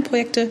nur kleine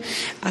Projekte,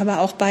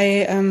 aber auch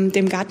bei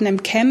dem Garten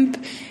im Camp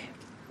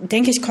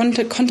denke ich,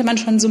 konnte man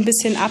schon so ein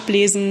bisschen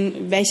ablesen,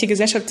 welche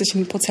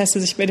gesellschaftlichen Prozesse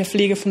sich bei der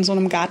Pflege von so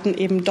einem Garten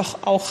eben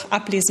doch auch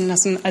ablesen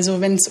lassen. Also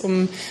wenn es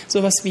um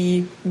sowas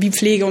wie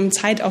Pflege, um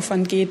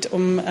Zeitaufwand geht,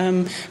 um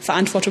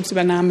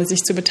Verantwortungsübernahme, sich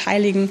zu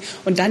beteiligen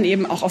und dann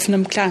eben auch auf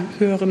einem klar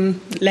höheren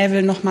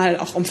Level nochmal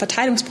auch um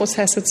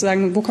Verteilungsprozesse zu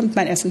sagen, wo kommt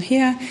mein Essen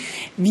her,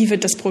 wie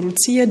wird das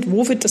produziert,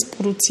 wo wird das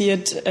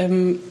produziert,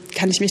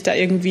 kann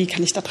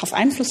ich darauf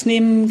Einfluss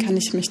nehmen, kann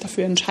ich mich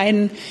dafür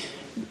entscheiden,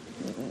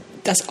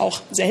 das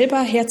auch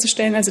selber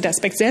herzustellen. Also der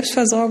Aspekt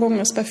Selbstversorgung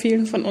ist bei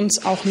vielen von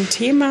uns auch ein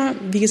Thema.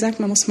 Wie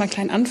gesagt, man muss mal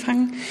klein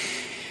anfangen.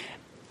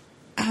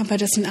 Aber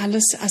das sind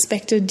alles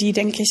Aspekte, die,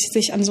 denke ich,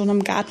 sich an so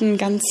einem Garten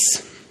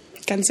ganz,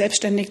 ganz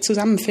selbstständig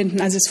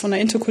zusammenfinden. Also es vom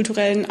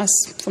interkulturellen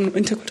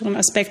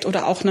Aspekt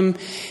oder auch einem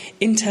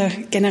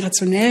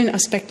intergenerationellen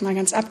Aspekt mal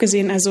ganz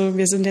abgesehen. Also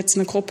wir sind jetzt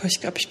eine Gruppe,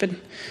 ich glaube, ich bin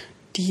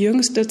die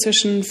Jüngste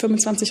zwischen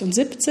 25 und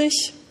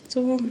 70,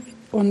 so.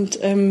 Und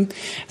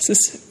es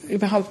ist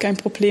überhaupt kein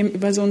Problem,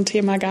 über so ein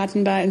Thema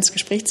Garten da ins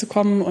Gespräch zu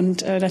kommen.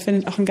 Und da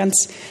findet auch ein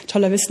ganz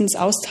toller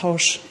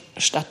Wissensaustausch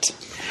statt.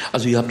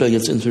 Also ihr habt da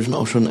jetzt inzwischen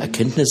auch schon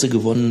Erkenntnisse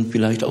gewonnen,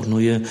 vielleicht auch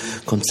neue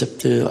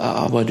Konzepte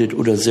erarbeitet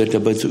oder seid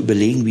dabei zu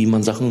überlegen, wie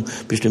man Sachen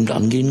bestimmt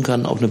angehen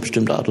kann, auf eine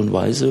bestimmte Art und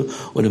Weise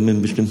oder mit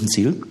einem bestimmten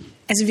Ziel?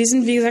 Also wir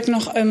sind, wie gesagt,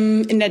 noch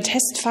in der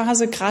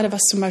Testphase, gerade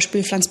was zum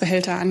Beispiel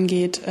Pflanzbehälter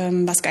angeht,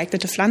 was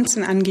geeignete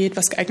Pflanzen angeht,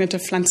 was geeignete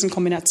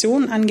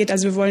Pflanzenkombinationen angeht.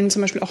 Also wir wollen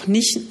zum Beispiel auch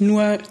nicht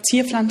nur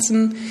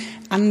Zierpflanzen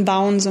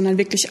anbauen, sondern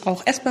wirklich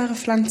auch essbare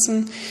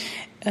Pflanzen.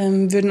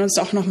 Würden uns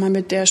auch nochmal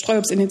mit der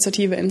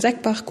Streuobstinitiative in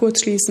Seckbach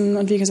kurzschließen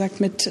und wie gesagt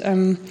mit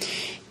einem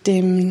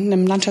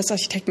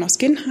Landschaftsarchitekten aus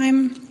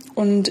Ginheim.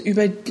 Und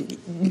über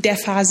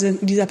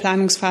dieser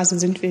Planungsphase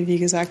sind wir, wie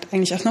gesagt,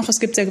 eigentlich auch noch. Es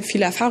gibt sehr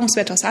viele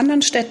Erfahrungswerte aus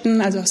anderen Städten,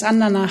 also aus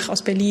Andernach,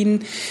 aus Berlin,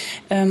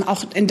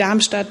 auch in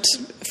Darmstadt,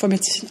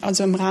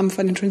 also im Rahmen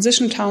von den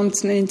Transition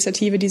Towns, eine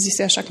Initiative, die sich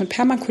sehr stark mit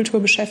Permakultur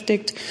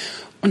beschäftigt.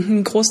 Und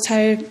ein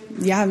Großteil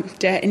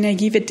der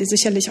Energie wird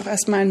sicherlich auch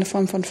erstmal in eine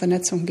Form von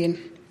Vernetzung gehen.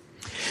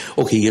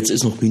 Okay, jetzt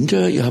ist noch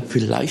Winter, ihr habt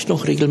vielleicht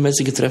noch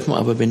regelmäßige Treffen,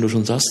 aber wenn du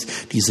schon sagst,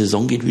 die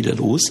Saison geht wieder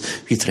los,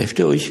 wie trefft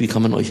ihr euch, wie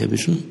kann man euch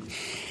erwischen?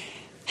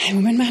 Im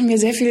Moment machen wir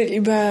sehr viel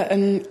über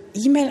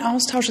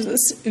E-Mail-Austausch. Es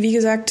ist, wie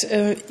gesagt,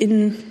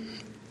 in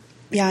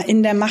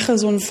der Mache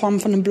so eine Form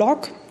von einem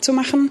Blog zu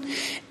machen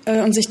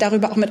und sich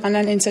darüber auch mit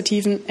anderen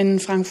Initiativen in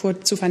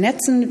Frankfurt zu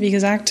vernetzen. Wie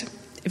gesagt,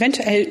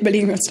 eventuell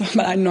überlegen wir uns noch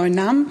mal einen neuen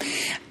Namen.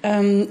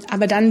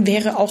 Aber dann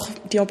wäre auch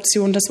die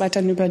Option, das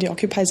weiterhin über die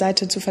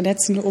Occupy-Seite zu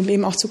vernetzen, um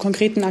eben auch zu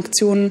konkreten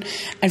Aktionen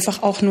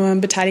einfach auch nur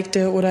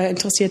Beteiligte oder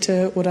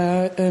Interessierte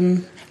oder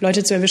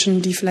Leute zu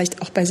erwischen, die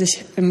vielleicht auch bei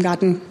sich im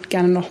Garten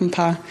gerne noch ein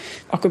paar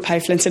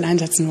Occupy-Pflänzchen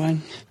einsetzen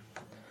wollen.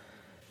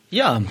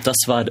 Ja, das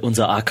war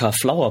unser AK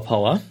Flower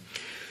Power.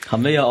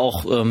 Haben wir ja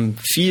auch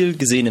viel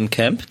gesehen im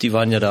Camp. Die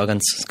waren ja da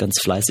ganz, ganz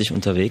fleißig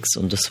unterwegs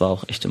und das war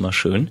auch echt immer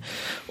schön.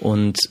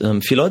 Und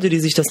für Leute, die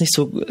sich das nicht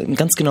so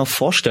ganz genau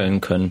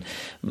vorstellen können,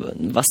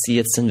 was die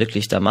jetzt denn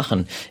wirklich da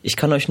machen. Ich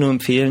kann euch nur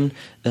empfehlen,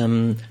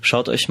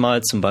 schaut euch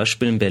mal zum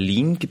Beispiel in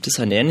Berlin gibt es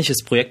ein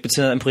ähnliches Projekt,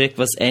 beziehungsweise ein Projekt,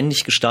 was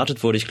ähnlich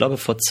gestartet wurde, ich glaube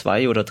vor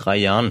 2 oder 3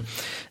 Jahren.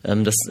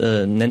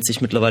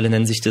 Mittlerweile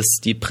nennen sich das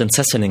die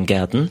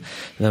Prinzessinnengärten.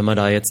 Wenn man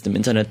da jetzt im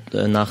Internet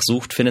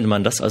nachsucht, findet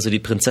man das, also die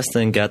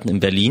Prinzessinnengärten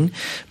in Berlin.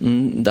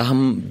 Da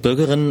haben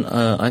Bürgerinnen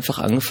einfach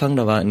angefangen,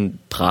 da war eine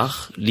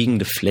brach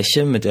liegende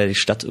Fläche, mit der die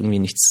Stadt irgendwie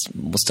nichts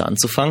wusste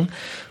anzufangen.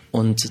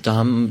 Und da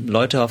haben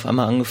Leute auf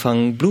einmal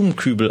angefangen,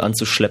 Blumenkübel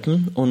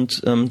anzuschleppen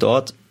und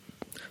dort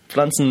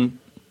Pflanzen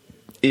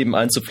eben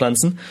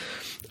einzupflanzen.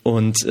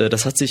 Und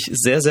das hat sich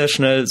sehr, sehr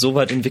schnell so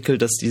weit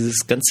entwickelt, dass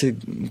dieses ganze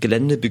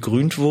Gelände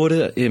begrünt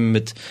wurde, eben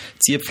mit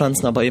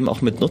Zierpflanzen, aber eben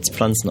auch mit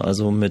Nutzpflanzen,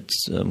 also mit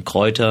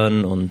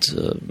Kräutern und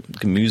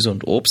Gemüse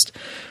und Obst.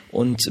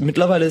 Und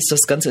mittlerweile ist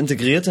das ganz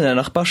integriert in der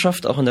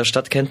Nachbarschaft, auch in der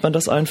Stadt kennt man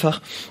das einfach.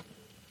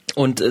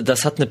 Und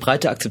das hat eine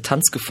breite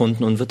Akzeptanz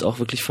gefunden und wird auch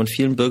wirklich von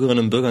vielen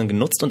Bürgerinnen und Bürgern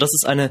genutzt. Und das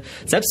ist eine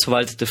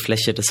selbstverwaltete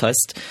Fläche. Das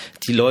heißt,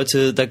 die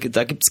Leute, da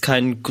gibt's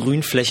kein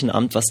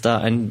Grünflächenamt, was da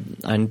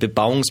einen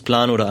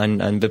Bebauungsplan oder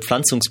einen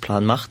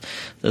Bepflanzungsplan macht.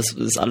 Das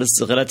ist alles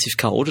relativ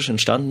chaotisch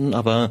entstanden,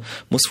 aber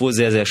muss wohl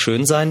sehr, sehr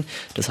schön sein.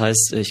 Das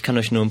heißt, ich kann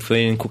euch nur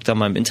empfehlen, guckt da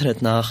mal im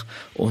Internet nach.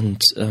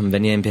 Und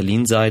wenn ihr in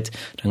Berlin seid,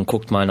 dann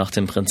guckt mal nach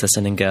den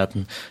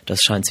Prinzessinnengärten.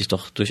 Das scheint sich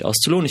doch durchaus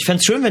zu lohnen. Ich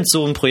fände es schön, wenn es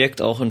so ein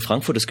Projekt auch in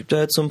Frankfurt, es gibt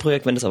ja jetzt so ein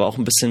Projekt, wenn das aber auch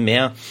ein bisschen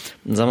mehr,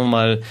 sagen wir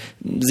mal,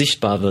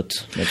 sichtbar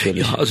wird,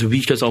 natürlich. Ja, also wie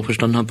ich das auch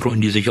verstanden habe,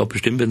 freuen die sich auch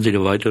bestimmt, wenn sie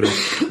da weitere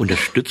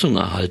Unterstützung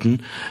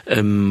erhalten,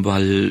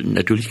 weil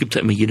natürlich gibt es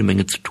ja immer jede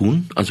Menge zu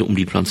tun. Also um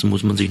die Pflanzen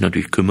muss man sich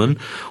natürlich kümmern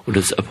und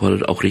das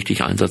erfordert auch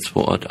richtig Einsatz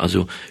vor Ort.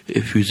 Also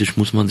physisch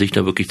muss man sich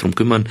da wirklich drum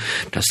kümmern,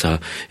 dass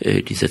da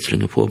die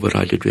Setzlinge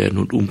vorbereitet werden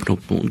und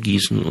umknopfen und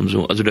gießen und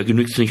so. Also da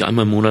genügt es nicht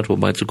einmal im Monat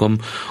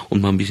vorbeizukommen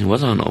und mal ein bisschen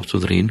Wasser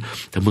aufzudrehen.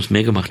 Da muss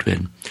mehr gemacht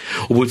werden.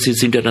 Obwohl es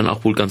sind ja dann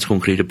auch wohl ganz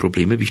konkrete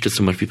Probleme, wie ich das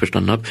zum Beispiel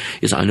verstanden habe,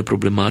 ist eine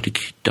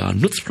Problematik, da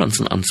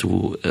Nutzpflanzen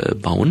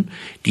anzubauen,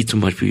 die zum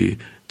Beispiel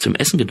zum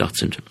Essen gedacht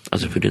sind,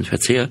 also für den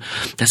Verzehr,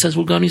 dass das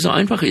wohl gar nicht so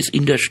einfach ist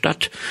in der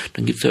Stadt.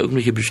 Dann gibt es ja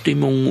irgendwelche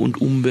Bestimmungen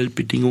und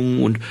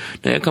Umweltbedingungen und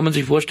naja, kann man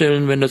sich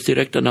vorstellen, wenn das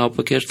direkt an der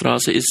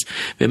Hauptverkehrsstraße ist,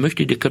 wer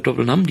möchte die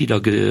Kartoffeln haben, die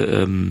da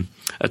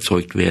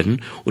erzeugt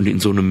werden und in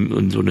so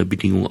einer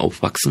Bedingung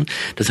aufwachsen.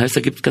 Das heißt, da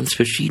gibt es ganz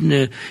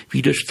verschiedene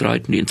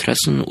widerstreitende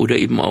Interessen oder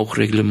eben auch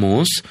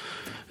Reglements,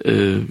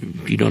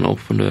 die dann auch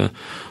von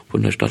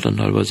der Stadt dann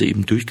teilweise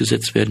eben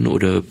durchgesetzt werden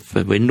oder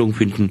Verwendung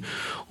finden,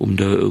 um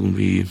da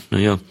irgendwie,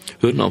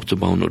 Hürden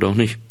aufzubauen oder auch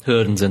nicht.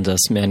 Hürden sind das,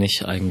 mehr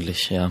nicht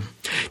eigentlich, ja.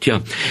 Tja,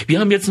 wir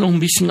haben jetzt noch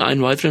ein bisschen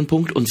einen weiteren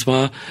Punkt und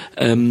zwar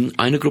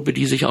eine Gruppe,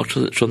 die sich auch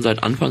schon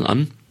seit Anfang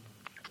an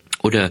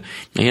oder,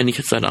 nicht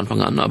jetzt seit Anfang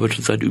an, aber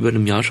schon seit über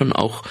einem Jahr schon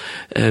auch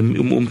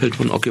im Umfeld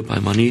von Occupy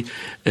Money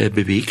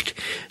bewegt.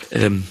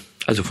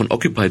 also von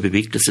Occupy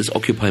bewegt, das ist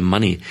Occupy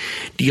Money.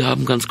 Die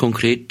haben ganz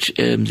konkret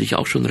sich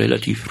auch schon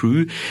relativ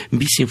früh ein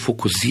bisschen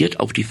fokussiert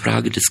auf die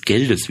Frage des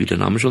Geldes, wie der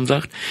Name schon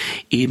sagt.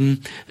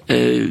 Eben,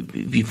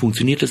 wie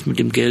funktioniert das mit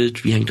dem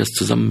Geld, wie hängt das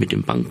zusammen mit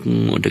den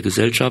Banken und der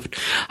Gesellschaft,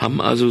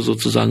 haben also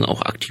sozusagen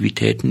auch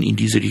Aktivitäten in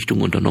diese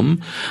Richtung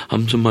unternommen,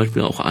 haben zum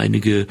Beispiel auch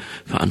einige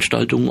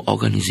Veranstaltungen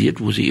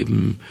organisiert, wo sie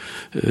eben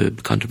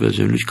bekannte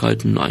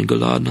Persönlichkeiten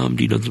eingeladen haben,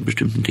 die dann zu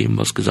bestimmten Themen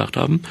was gesagt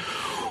haben.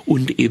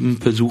 Und eben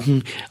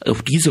versuchen,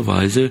 auf diese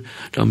Weise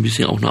da ein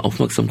bisschen auch eine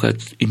Aufmerksamkeit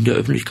in der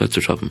Öffentlichkeit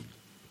zu schaffen.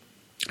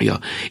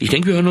 Ja, ich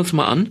denke, wir hören uns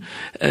mal an,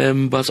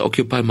 was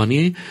Occupy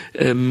Money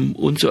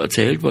uns so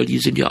erzählt, weil die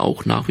sind ja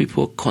auch nach wie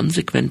vor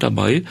konsequent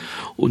dabei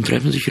und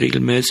treffen sich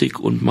regelmäßig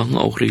und machen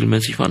auch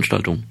regelmäßig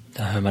Veranstaltungen.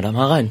 Da hören wir da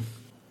mal rein.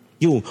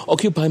 Jo,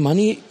 Occupy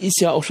Money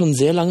ist ja auch schon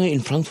sehr lange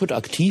in Frankfurt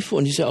aktiv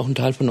und ist ja auch ein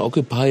Teil von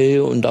Occupy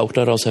und auch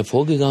daraus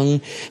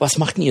hervorgegangen. Was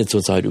macht denn ihr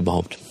zurzeit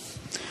überhaupt?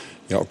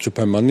 Ja,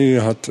 Occupy Money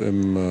hat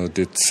im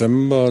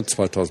Dezember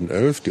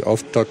 2011 die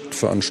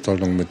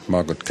Auftaktveranstaltung mit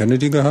Margaret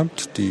Kennedy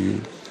gehabt, die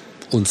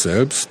uns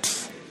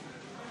selbst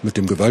mit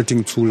dem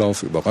gewaltigen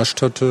Zulauf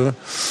überrascht hatte.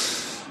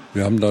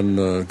 Wir haben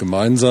dann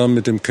gemeinsam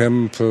mit dem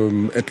Camp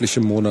etliche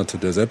Monate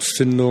der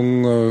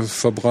Selbstfindung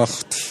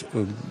verbracht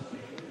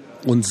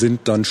und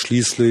sind dann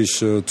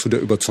schließlich zu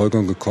der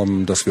Überzeugung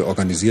gekommen, dass wir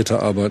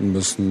organisierter arbeiten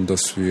müssen,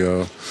 dass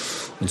wir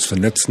uns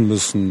vernetzen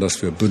müssen,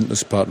 dass wir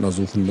Bündnispartner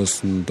suchen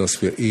müssen,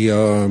 dass wir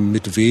eher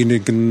mit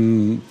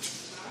wenigen,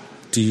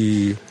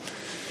 die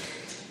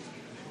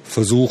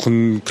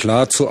versuchen,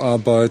 klar zu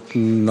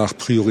arbeiten, nach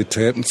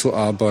Prioritäten zu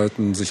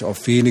arbeiten, sich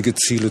auf wenige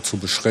Ziele zu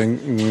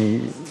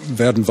beschränken,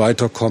 werden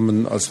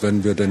weiterkommen, als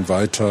wenn wir denn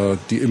weiter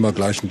die immer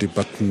gleichen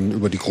Debatten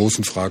über die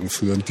großen Fragen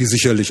führen, die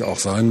sicherlich auch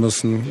sein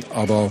müssen.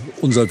 Aber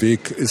unser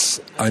Weg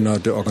ist einer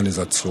der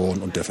Organisation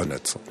und der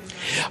Vernetzung.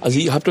 Also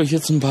ihr habt euch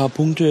jetzt ein paar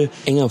Punkte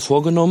enger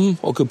vorgenommen.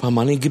 Occupy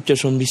Money gibt ja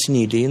schon ein bisschen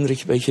Ideen, in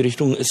welche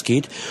Richtung es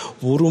geht.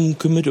 Worum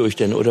kümmert ihr euch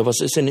denn oder was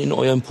ist denn in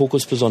eurem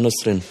Fokus besonders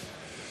drin?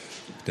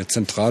 Der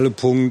zentrale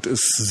Punkt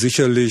ist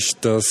sicherlich,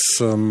 dass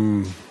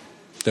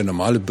der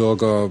normale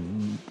Bürger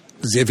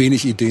sehr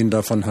wenig Ideen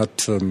davon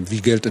hat,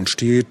 wie Geld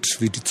entsteht,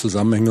 wie die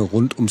Zusammenhänge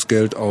rund ums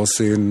Geld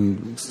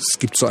aussehen. Es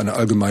gibt so eine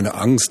allgemeine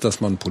Angst, dass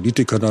man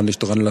Politiker da nicht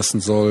dran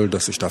lassen soll,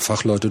 dass sich da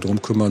Fachleute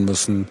drum kümmern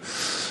müssen.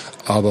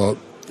 Aber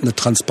eine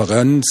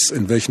Transparenz,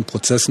 in welchen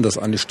Prozessen das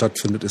eigentlich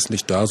stattfindet, ist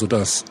nicht da,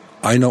 sodass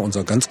einer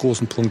unserer ganz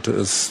großen Punkte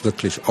ist,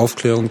 wirklich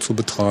Aufklärung zu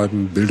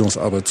betreiben,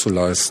 Bildungsarbeit zu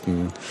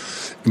leisten,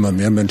 immer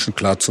mehr Menschen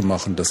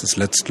klarzumachen, dass es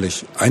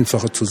letztlich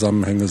einfache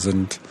Zusammenhänge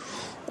sind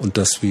und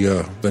dass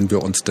wir, wenn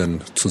wir uns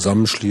denn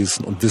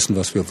zusammenschließen und wissen,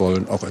 was wir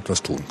wollen, auch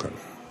etwas tun können.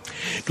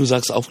 Du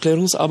sagst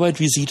Aufklärungsarbeit,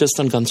 wie sieht das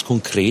dann ganz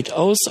konkret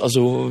aus?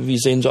 Also wie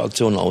sehen so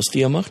Aktionen aus, die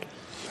ihr macht?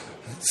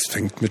 Es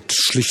fängt mit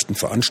schlichten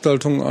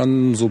Veranstaltungen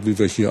an, so wie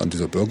wir hier an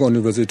dieser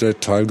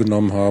Bürgeruniversität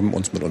teilgenommen haben,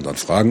 uns mit unseren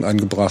Fragen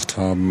eingebracht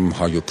haben,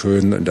 Hajo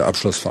Köhn in der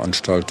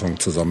Abschlussveranstaltung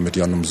zusammen mit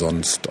Jan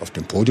Umsonst auf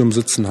dem Podium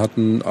sitzen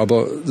hatten.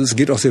 Aber es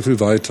geht auch sehr viel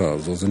weiter.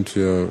 So sind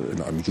wir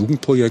in einem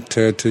Jugendprojekt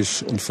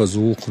tätig und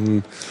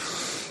versuchen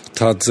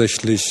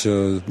tatsächlich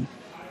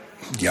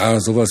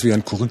sowas wie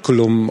ein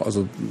Curriculum,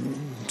 also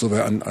so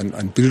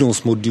ein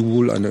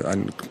Bildungsmodul,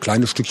 ein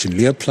kleines Stückchen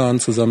Lehrplan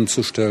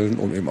zusammenzustellen,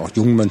 um eben auch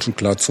jungen Menschen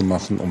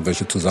klarzumachen, um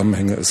welche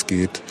Zusammenhänge es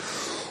geht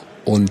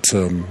und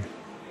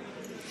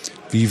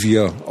wie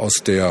wir aus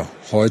der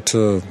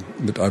heute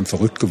mit einem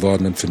verrückt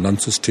gewordenen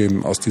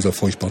Finanzsystem aus dieser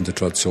furchtbaren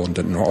Situation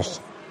denn auch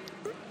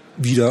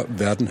wieder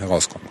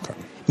herauskommen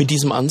können. Mit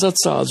diesem Ansatz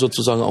da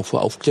sozusagen auch für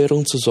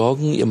Aufklärung zu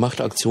sorgen, ihr macht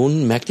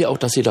Aktionen, merkt ihr auch,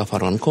 dass ihr da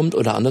vorankommt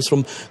oder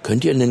andersrum,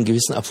 könnt ihr einen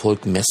gewissen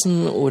Erfolg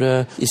messen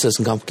oder ist das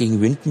ein Kampf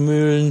gegen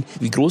Windmühlen?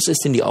 Wie groß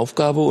ist denn die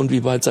Aufgabe und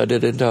wie weit seid ihr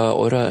denn da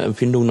eurer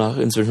Empfindung nach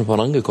inzwischen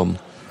vorangekommen?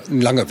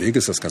 Ein langer Weg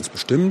ist das ganz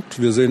bestimmt.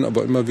 Wir sehen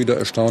aber immer wieder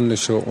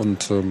erstaunliche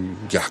und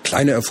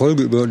kleine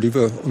Erfolge, über die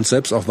wir uns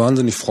selbst auch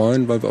wahnsinnig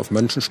freuen, weil wir auf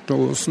Menschen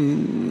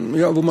stoßen,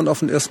 wo man auf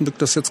den ersten Blick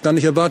das jetzt gar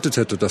nicht erwartet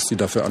hätte, dass die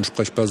dafür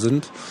ansprechbar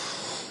sind.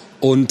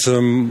 Und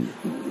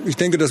ich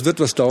denke, das wird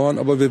was dauern,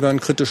 aber wir werden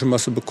kritische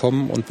Masse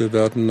bekommen und wir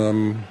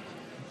werden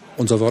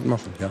unser Wort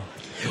machen, ja.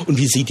 Und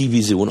wie sieht die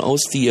Vision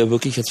aus, die ihr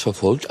wirklich jetzt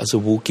verfolgt?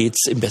 Also wo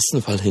geht's im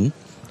besten Fall hin?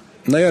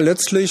 Naja,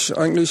 letztlich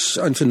eigentlich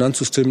ein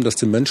Finanzsystem, das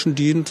den Menschen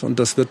dient und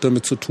das wird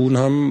damit zu tun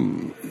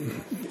haben,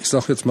 ich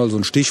sage jetzt mal so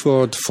ein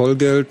Stichwort,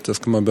 Vollgeld,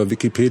 das kann man bei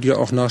Wikipedia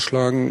auch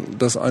nachschlagen,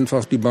 dass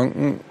einfach die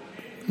Banken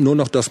nur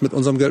noch das mit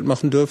unserem Geld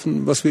machen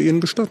dürfen, was wir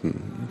ihnen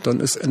gestatten.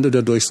 Dann ist Ende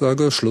der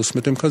Durchsage Schluss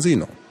mit dem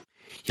Casino.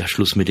 Ja,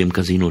 Schluss mit dem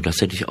Casino, das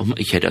hätte ich auch mal,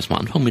 ich hätte erst mal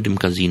anfangen mit dem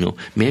Casino.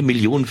 Mehr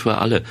Millionen für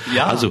alle.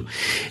 Ja. Also,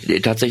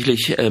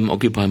 tatsächlich,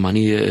 Occupy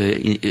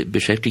Money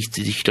beschäftigt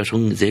sich da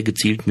schon sehr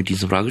gezielt mit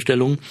diesen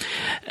Fragestellungen.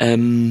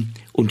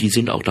 Und die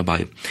sind auch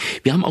dabei.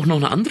 Wir haben auch noch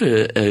eine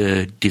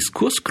andere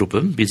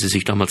Diskursgruppe, wie sie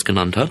sich damals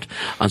genannt hat,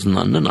 also einen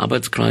anderen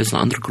Arbeitskreis,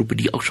 eine andere Gruppe,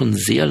 die auch schon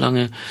sehr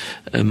lange,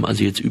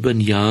 also jetzt über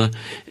ein Jahr,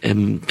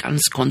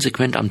 ganz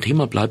konsequent am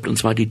Thema bleibt, und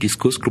zwar die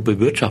Diskursgruppe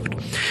Wirtschaft.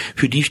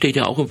 Für die steht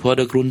ja auch im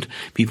Vordergrund,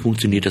 wie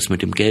funktioniert das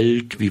mit dem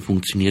Geld, wie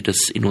funktioniert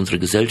das in unserer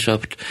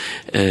Gesellschaft,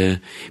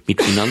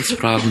 mit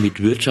Finanzfragen,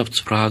 mit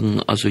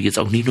Wirtschaftsfragen, also jetzt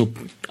auch nicht nur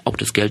auf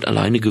das Geld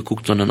alleine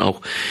geguckt, sondern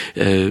auch,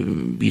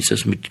 wie ist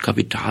das mit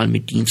Kapital,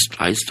 mit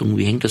Dienstleistungen,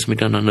 wie hängt das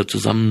miteinander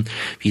zusammen,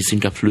 wie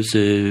sind da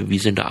Flüsse, wie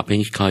sind da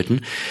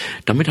Abhängigkeiten.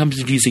 Damit haben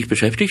sie sich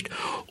beschäftigt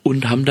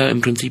und haben da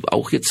im Prinzip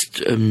auch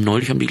jetzt,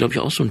 neulich haben die, glaube ich,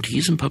 auch so ein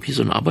Thesenpapier,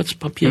 so ein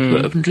Arbeitspapier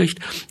veröffentlicht.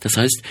 Das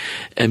heißt,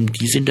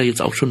 die sind da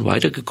jetzt auch schon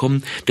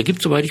weitergekommen. Da gibt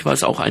es, soweit ich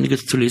weiß, auch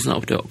einiges zu lesen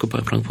auf der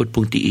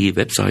occupyfrankfurt.de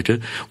Webseite,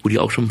 wo die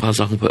auch schon ein paar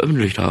Sachen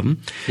veröffentlicht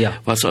haben,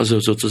 was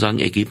also sozusagen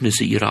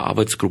Ergebnisse ihrer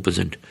Arbeitsgruppe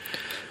sind.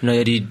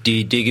 Naja, die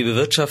DGB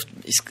Wirtschaft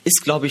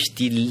ist, glaube ich,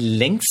 die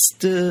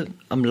längste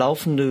am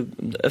laufende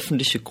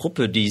öffentliche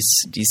Gruppe, die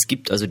es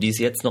gibt, also die es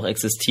jetzt noch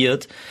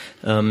existiert.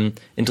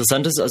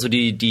 Interessant ist also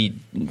die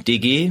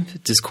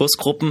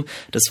DG-Diskursgruppen,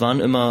 das waren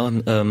immer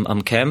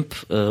am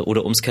Camp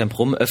oder ums Camp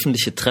rum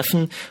öffentliche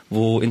Treffen,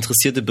 wo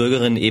interessierte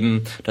Bürgerinnen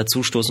eben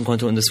dazu stoßen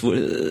konnte, und es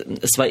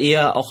war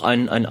eher auch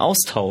ein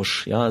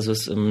Austausch. Ja, also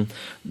es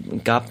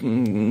gab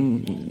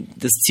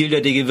das Ziel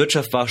der DG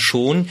Wirtschaft war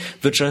schon,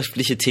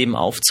 wirtschaftliche Themen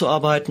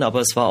aufzuarbeiten,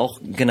 aber es war auch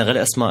generell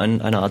erstmal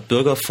eine Art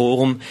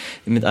Bürgerforum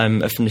mit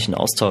einem öffentlichen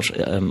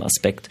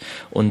Austausch-Aspekt.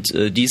 Und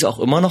die ist auch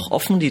immer noch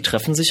offen, die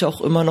treffen sich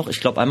auch immer noch, ich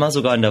glaube einmal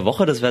sogar in der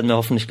Woche, das werden wir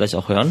hoffentlich gleich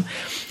auch hören.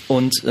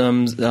 Und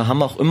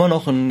haben auch immer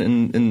noch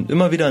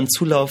immer wieder einen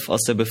Zulauf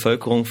aus der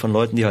Bevölkerung von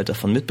Leuten, die halt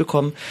davon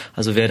mitbekommen.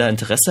 Also wer da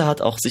Interesse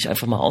hat, auch sich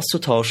einfach mal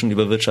auszutauschen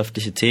über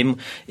wirtschaftliche Themen,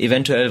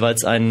 eventuell weil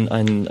es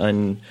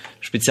ein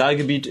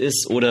Spezialgebiet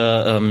ist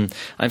oder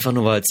einfach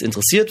nur weil es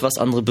interessiert, was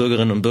andere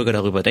Bürgerinnen und Bürger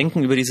darüber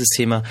denken, über dieses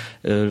Thema,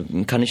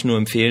 kann ich nur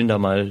empfehlen, da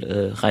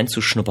mal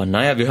reinzuschnuppern.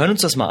 Naja, wir hören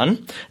uns das mal an.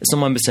 Ist noch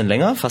mal ein bisschen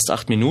länger, fast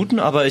 8 Minuten,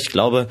 aber ich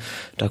glaube,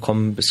 da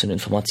kommen ein bisschen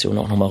Informationen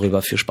auch noch mal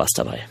rüber. Viel Spaß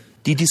dabei.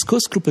 Die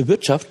Diskursgruppe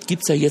Wirtschaft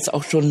gibt's ja jetzt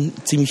auch schon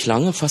ziemlich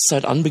lange, fast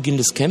seit Anbeginn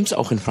des Camps,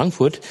 auch in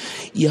Frankfurt.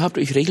 Ihr habt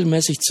euch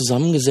regelmäßig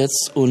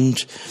zusammengesetzt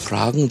und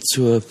Fragen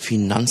zur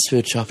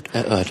Finanzwirtschaft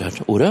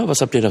erörtert, oder?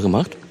 Was habt ihr da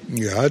gemacht?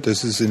 Ja,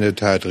 das ist in der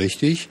Tat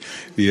richtig.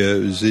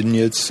 Wir sind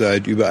jetzt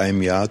seit über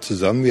einem Jahr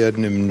zusammen. Wir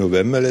hatten im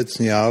November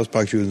letzten Jahres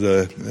praktisch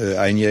unser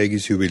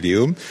einjähriges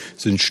Jubiläum,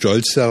 sind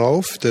stolz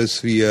darauf,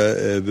 dass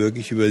wir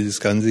wirklich über das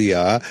ganze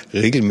Jahr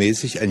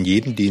regelmäßig an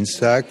jedem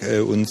Dienstag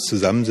uns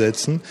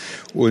zusammensetzen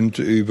und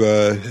über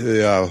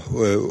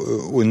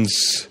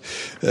uns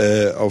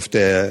auf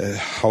der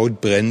Haut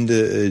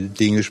brennende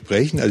Dinge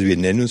sprechen. Also wir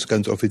nennen uns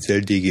ganz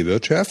offiziell DG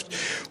Wirtschaft,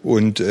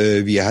 und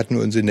wir hatten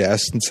uns in der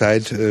ersten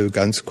Zeit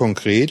ganz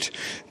konkret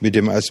mit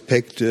dem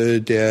Aspekt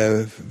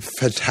der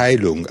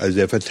Verteilung, also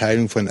der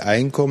Verteilung von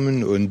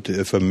Einkommen und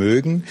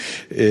Vermögen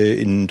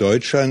in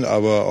Deutschland,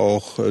 aber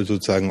auch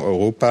sozusagen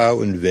Europa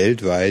und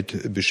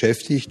weltweit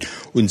beschäftigt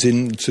und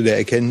sind zu der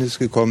Erkenntnis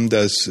gekommen,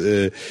 dass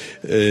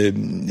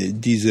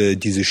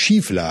diese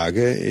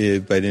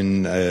Schieflage bei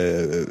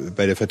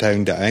der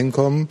Verteilung der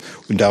Einkommen,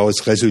 und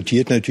daraus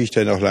resultiert natürlich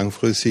dann auch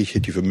langfristig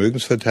die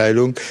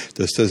Vermögensverteilung,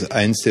 dass das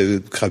eins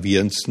der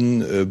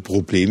gravierendsten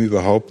Probleme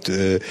überhaupt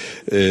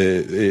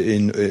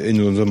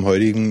in unserem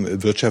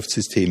heutigen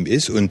Wirtschaftssystem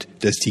ist, und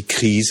dass die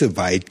Krise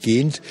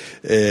weitgehend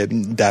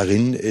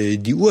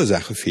darin die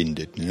Ursache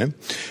findet. Ne?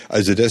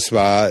 Also das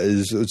war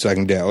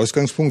sozusagen der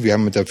Ausgangspunkt. Wir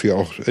haben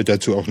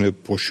dazu auch eine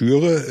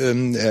Broschüre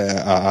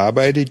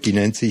erarbeitet, die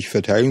nennt sich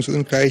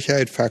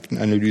Verteilungsungleichheit, Fakten,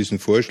 Analysen,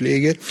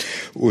 Vorschläge,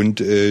 und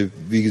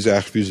wie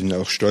gesagt, wir sind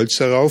auch stolz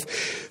darauf,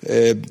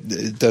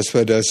 dass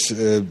wir das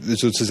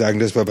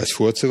was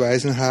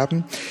vorzuweisen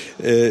haben.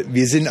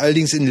 Wir sind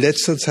allerdings in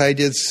letzter Zeit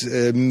jetzt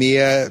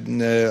mehr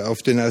auf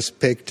den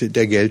Aspekt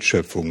der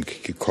Geldschöpfung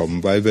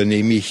gekommen, weil wir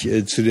nämlich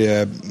zu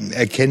der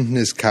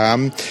Erkenntnis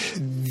kamen,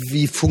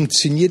 wie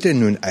funktioniert denn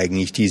nun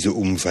eigentlich diese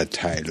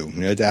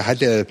Umverteilung? Da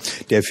hat der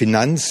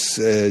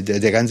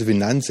ganze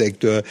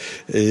Finanzsektor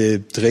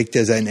trägt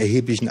ja seinen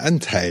erheblichen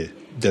Anteil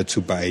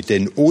dazu bei,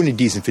 denn ohne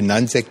diesen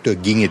Finanzsektor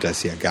ginge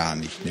das ja gar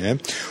nicht. Ne?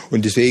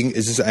 Und deswegen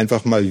ist es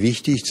einfach mal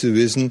wichtig zu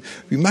wissen,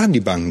 wie machen die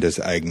Banken das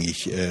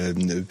eigentlich?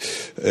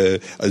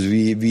 Also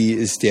wie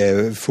ist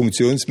der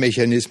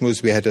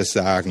Funktionsmechanismus, wer hat das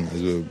Sagen?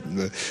 Also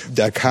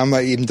da kam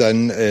man eben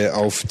dann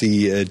auf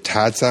die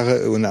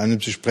Tatsache, unter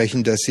anderem zu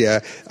sprechen, dass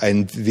ja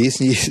ein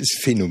wesentliches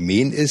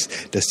Phänomen ist,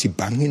 dass die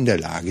Banken in der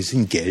Lage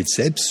sind, Geld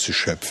selbst zu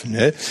schöpfen.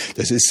 Ne?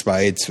 Das ist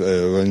zwar jetzt,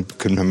 können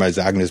wir mal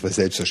sagen, das was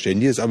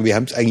Selbstverständliches, aber wir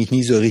haben es eigentlich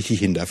nie so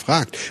richtig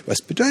hinterfragt.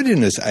 Was bedeutet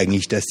denn das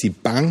eigentlich, dass die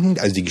Banken,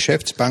 also die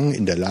Geschäftsbanken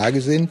in der Lage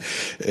sind,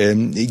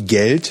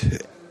 Geld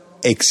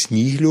ex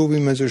nihilo, wie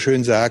man so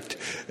schön sagt,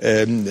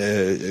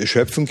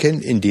 schöpfen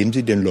können, indem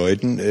sie den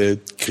Leuten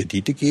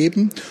Kredite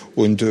geben,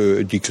 und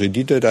die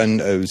Kredite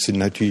dann sind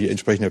natürlich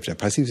entsprechend auf der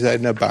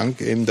Passivseite der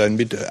Bank eben dann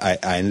mit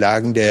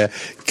Einlagen der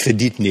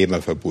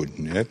Kreditnehmer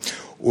verbunden. Ne?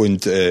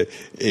 Und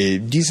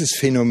dieses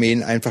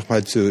Phänomen einfach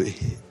mal zu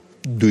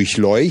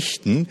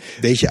durchleuchten,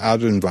 welche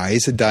Art und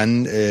Weise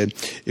dann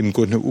im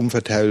Grunde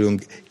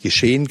Umverteilung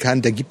geschehen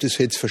kann. Da gibt es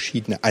jetzt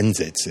verschiedene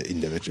Ansätze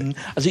in der Wirtschaft.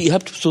 Also ihr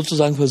habt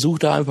sozusagen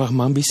versucht, da einfach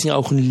mal ein bisschen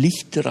auch ein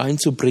Licht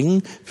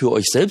reinzubringen, für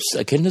euch selbst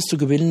Erkenntnis zu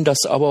gewinnen,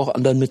 das aber auch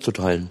anderen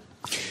mitzuteilen.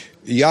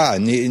 Ja,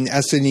 in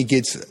erster Linie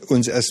geht es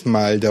uns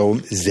erstmal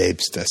darum,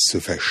 selbst das zu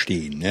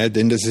verstehen. Ne?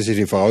 Denn das ist ja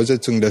die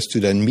Voraussetzung, dass du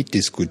dann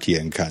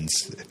mitdiskutieren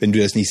kannst. Wenn du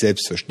das nicht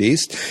selbst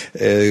verstehst,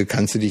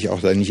 kannst du dich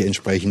auch dann nicht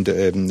entsprechend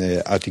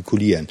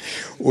artikulieren.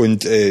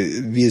 Und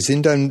wir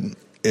sind dann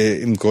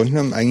im Grunde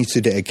genommen eigentlich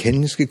zu der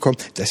Erkenntnis gekommen,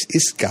 das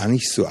ist gar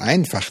nicht so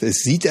einfach. Es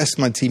sieht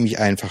erstmal ziemlich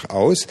einfach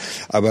aus,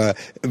 aber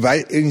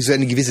weil irgendwie so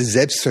eine gewisse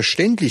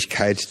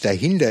Selbstverständlichkeit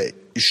dahinter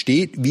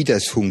steht, wie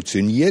das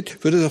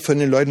funktioniert, wird es auch von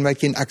den Leuten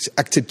weitgehend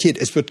akzeptiert.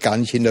 Es wird gar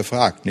nicht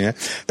hinterfragt. Ne?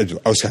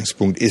 Also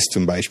Ausgangspunkt ist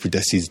zum Beispiel,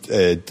 dass die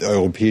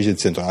Europäische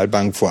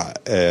Zentralbank vor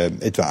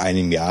etwa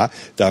einem Jahr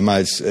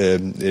damals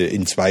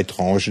in 2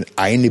 Tranchen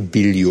 1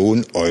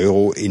 Billion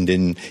Euro in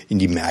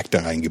die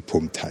Märkte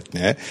reingepumpt hat.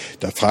 Ne?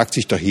 Da fragt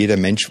sich doch jeder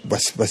Mensch,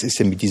 was ist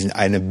denn mit diesen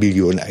 1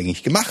 Billion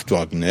eigentlich gemacht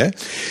worden? Ne?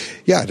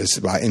 Ja,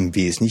 das war im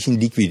Wesentlichen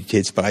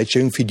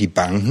Liquiditätsbereitstellung für die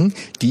Banken,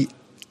 die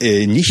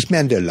nicht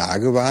mehr in der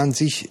Lage waren,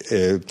 sich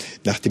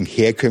nach dem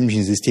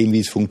herkömmlichen System,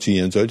 wie es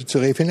funktionieren sollte, zu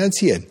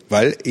refinanzieren,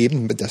 weil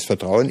eben das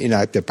Vertrauen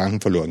innerhalb der Banken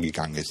verloren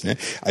gegangen ist. Ne?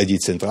 Also die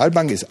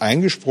Zentralbank ist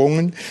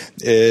eingesprungen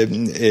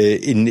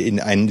in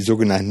einen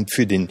sogenannten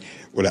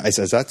als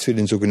Ersatz für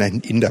den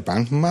sogenannten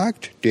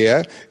Interbankenmarkt,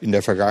 der in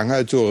der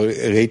Vergangenheit so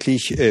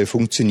redlich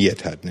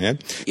funktioniert hat. Ne?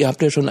 Ihr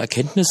habt ja schon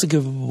Erkenntnisse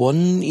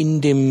gewonnen in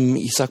dem,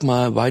 ich sag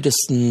mal,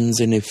 weitesten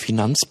Sinne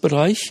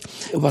Finanzbereich.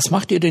 Was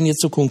macht ihr denn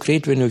jetzt so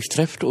konkret, wenn ihr euch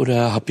trefft?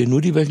 Oder habt ihr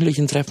nur die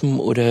wöchentlichen Treffen?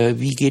 Oder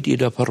wie geht ihr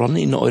da voran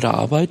in eurer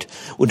Arbeit?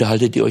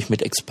 Unterhaltet ihr euch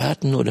mit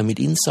Experten oder mit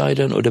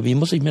Insidern? Oder wie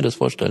muss ich mir das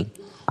vorstellen?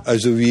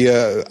 Also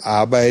wir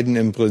arbeiten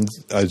im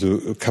Prinzip,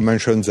 also kann man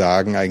schon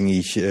sagen,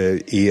 eigentlich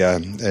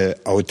eher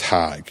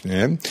autark.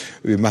 Ne?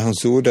 Wir machen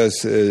es so,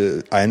 dass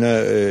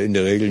einer in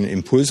der Regel ein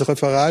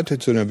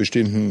Impulsreferat zu einer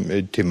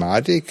bestimmten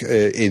Thematik,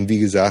 eben wie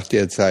gesagt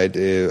derzeit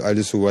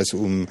alles so, was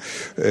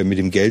mit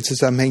dem Geld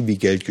zusammenhängt, wie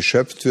Geld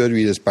geschöpft wird,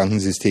 wie das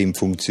Bankensystem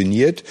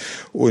funktioniert,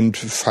 und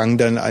fangen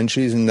dann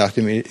anschließend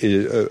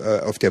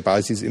auf der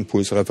Basis des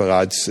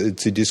Impulsreferats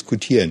zu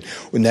diskutieren.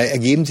 Und da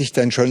ergeben sich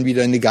dann schon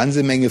wieder eine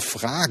ganze Menge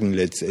Fragen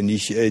letztendlich,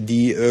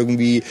 die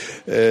irgendwie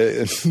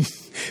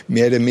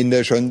mehr oder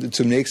minder schon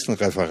zum nächsten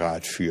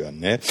Referat führen.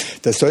 Ne?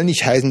 Das soll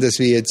nicht heißen, dass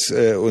wir jetzt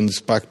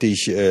uns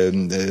praktisch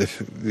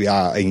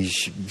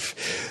eigentlich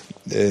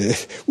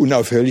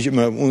unaufhörlich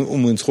immer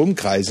um uns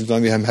rumkreisen,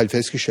 sondern wir haben halt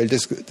festgestellt,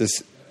 dass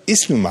das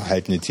ist nun mal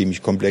halt eine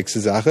ziemlich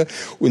komplexe Sache,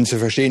 und zu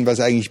verstehen, was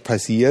eigentlich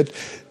passiert,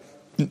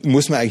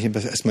 muss man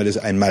eigentlich erstmal das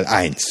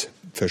Einmaleins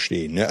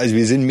verstehen. Ne? Also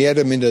wir sind mehr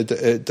oder minder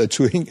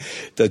dazu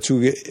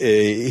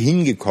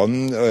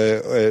hingekommen,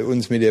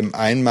 uns mit dem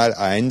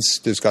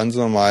Einmaleins des ganz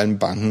normalen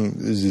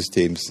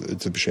Bankensystems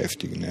zu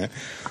beschäftigen. Ne?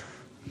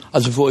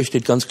 Also für euch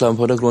steht ganz klar im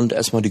Vordergrund,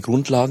 erstmal die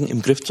Grundlagen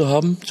im Griff zu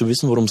haben, zu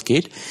wissen, worum es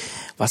geht.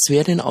 Was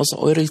wäre denn aus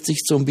eurer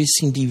Sicht so ein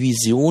bisschen die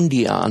Vision,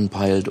 die ihr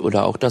anpeilt,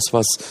 oder auch das,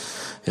 was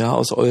ja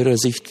aus eurer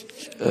Sicht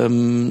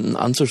ein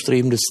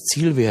anzustrebendes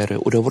Ziel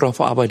wäre? Oder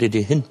worauf arbeitet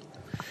ihr hin?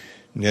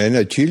 Ja,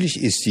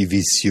 natürlich ist die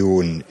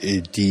Vision,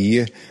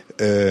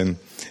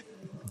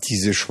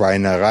 diese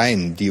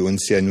Schweinereien, die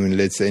uns ja nun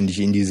letztendlich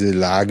in diese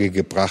Lage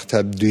gebracht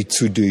haben,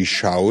 zu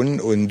durchschauen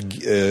und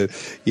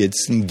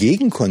jetzt ein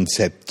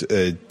Gegenkonzept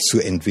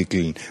zu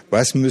entwickeln.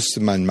 Was müsste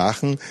man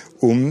machen,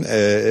 um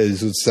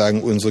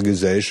sozusagen unsere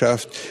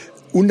Gesellschaft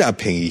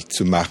unabhängig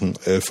zu machen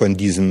von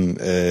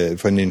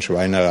den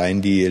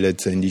Schweinereien, die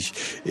letztendlich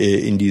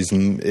in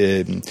diesem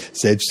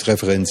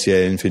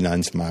selbstreferenziellen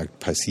Finanzmarkt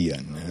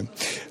passieren. Ne?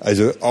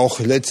 Also auch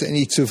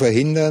letztendlich zu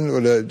verhindern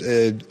oder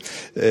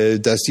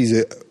dass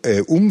diese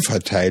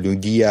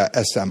Umverteilung, die ja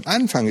erst am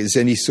Anfang ist,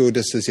 ja nicht so,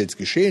 dass das jetzt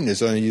geschehen ist,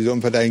 sondern diese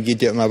Umverteilung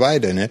geht ja immer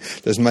weiter, ne?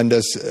 Dass man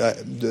das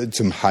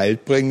zum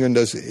Halt bringt und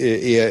das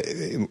eher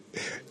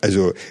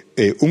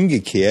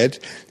umgekehrt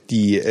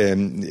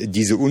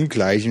diese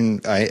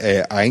ungleichen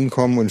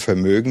Einkommen und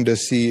Vermögen,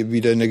 dass sie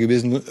wieder einer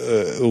gewissen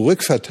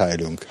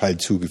Rückverteilung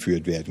halt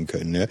zugeführt werden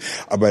können. Ne?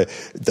 Aber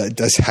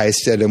das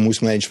heißt ja, da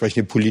muss man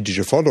entsprechende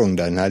politische Forderungen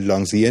dann halt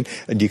lancieren.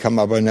 Die kann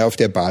man aber auf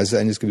der Basis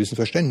eines gewissen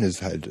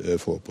Verständnisses halt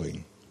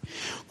vorbringen.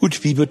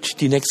 Gut, wie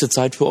wird die nächste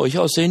Zeit für euch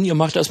aussehen? Ihr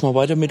macht erstmal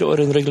weiter mit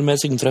euren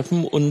regelmäßigen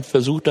Treffen und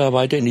versucht da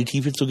weiter in die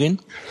Tiefe zu gehen?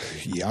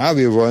 Ja,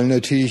 wir wollen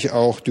natürlich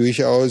auch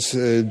durchaus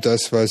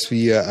das, was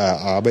wir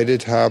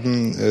erarbeitet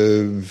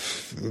haben,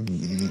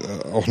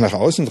 auch nach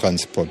außen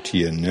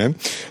transportieren. Ne?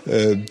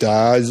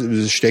 Da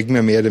stecken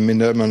wir mehr oder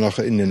minder immer noch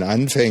in den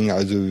Anfängen.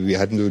 Also wir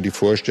hatten so die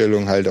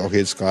Vorstellung halt auch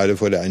jetzt gerade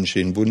vor der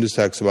anstehenden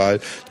Bundestagswahl,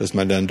 dass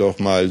man dann doch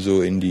mal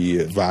so in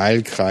die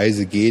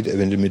Wahlkreise geht,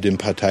 eventuell mit den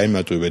Parteien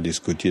mal drüber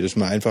diskutiert, dass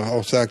man einfach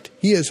auch sagt,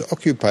 hier ist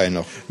Occupy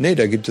noch. Nee,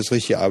 da gibt es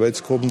richtige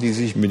Arbeitsgruppen, die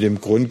sich mit dem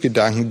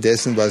Grundgedanken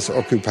dessen, was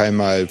Occupy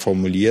mal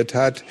formuliert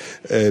hat,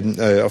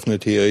 auf einer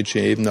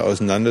theoretischen Ebene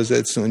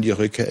auseinandersetzen und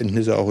ihre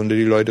Kenntnisse auch unter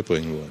die Leute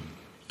bringen wollen.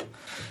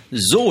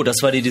 So, das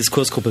war die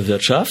Diskursgruppe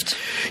Wirtschaft.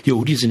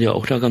 Jo, die sind ja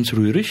auch da ganz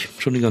rührig,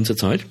 schon die ganze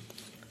Zeit.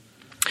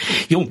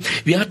 Jo,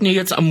 wir hatten ja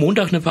jetzt am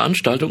Montag eine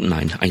Veranstaltung,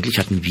 nein, eigentlich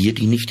hatten wir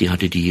die nicht, die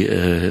hatte die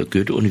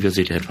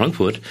Goethe-Universität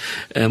Frankfurt,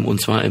 und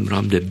zwar im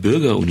Rahmen der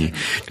Bürgeruni.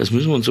 Das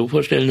müssen wir uns so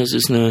vorstellen, das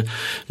ist eine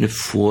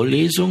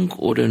Vorlesung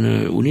oder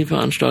eine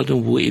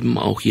Uni-Veranstaltung, wo eben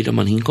auch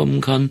jedermann hinkommen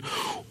kann,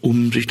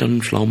 um sich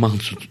dann schlau machen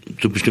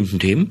zu bestimmten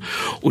Themen.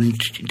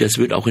 Und das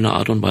wird auch in einer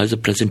Art und Weise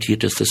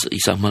präsentiert, dass das,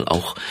 ich sag mal,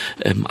 auch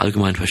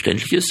allgemein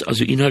verständlich ist.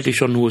 Also inhaltlich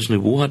schon ein hohes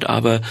Niveau hat,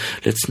 aber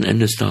letzten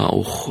Endes da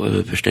auch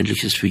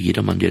verständlich ist für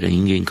jedermann, der da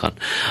hingehen kann.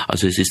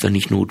 Also es ist dann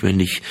nicht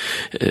notwendig,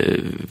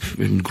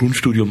 ein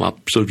Grundstudium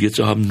absolviert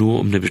zu haben, nur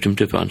um eine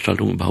bestimmte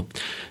Veranstaltung überhaupt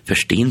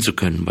verstehen zu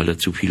können, weil da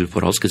zu viel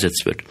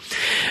vorausgesetzt wird.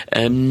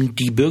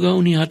 Die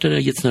Bürgeruni hatte da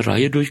jetzt eine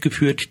Reihe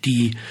durchgeführt,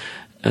 die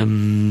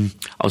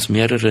aus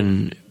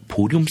mehreren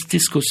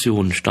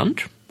Podiumsdiskussionen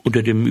stand,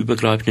 unter dem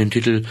übergreifenden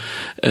Titel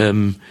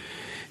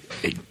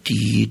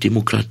die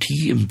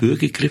Demokratie im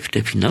Bürgergriff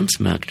der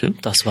Finanzmärkte.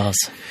 Das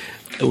war's.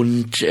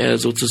 Und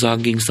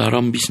sozusagen ging es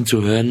darum, ein bisschen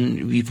zu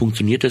hören, wie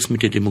funktioniert das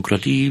mit der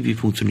Demokratie, wie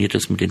funktioniert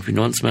das mit den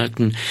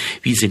Finanzmärkten,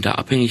 wie sind da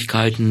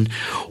Abhängigkeiten.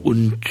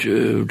 Und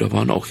da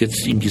waren auch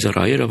jetzt in dieser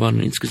Reihe, da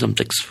waren insgesamt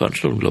 6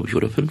 Veranstaltungen, glaube ich,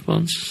 oder 5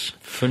 waren es?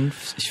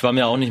 5? Ich war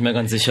mir auch nicht mehr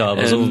ganz sicher,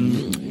 aber so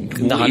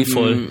eine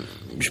Handvoll.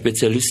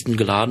 Spezialisten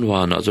geladen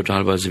waren, also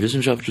teilweise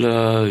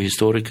Wissenschaftler,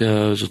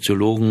 Historiker,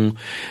 Soziologen,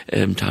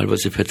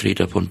 teilweise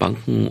Vertreter von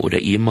Banken oder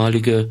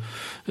ehemalige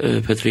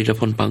Vertreter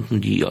von Banken,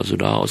 die also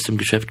da aus dem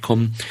Geschäft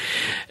kommen.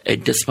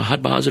 Das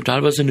war also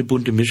teilweise eine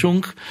bunte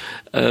Mischung,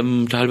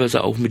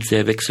 teilweise auch mit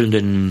sehr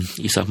wechselnden,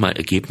 ich sag mal,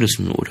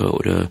 Ergebnissen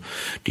oder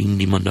Dingen,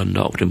 die man dann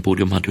da auf dem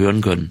Podium hat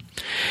hören können.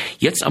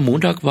 Jetzt am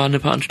Montag war eine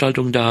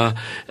Veranstaltung, da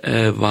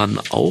waren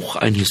auch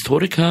ein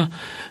Historiker,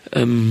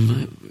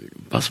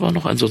 was war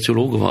noch? Ein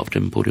Soziologe war auf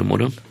dem Podium,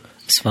 oder?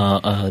 Es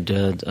war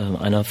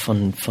einer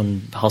von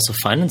House of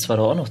Finance, war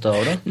da auch noch da,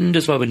 oder?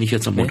 Das war aber nicht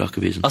jetzt am Montag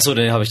gewesen. Ach so,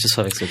 dann habe ich das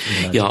verwechselt.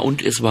 Ja,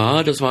 und das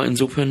war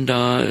insofern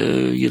da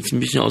jetzt ein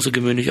bisschen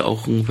außergewöhnlich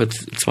auch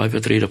 2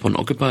 Vertreter von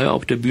Occupy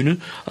auf der Bühne,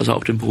 also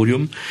auf dem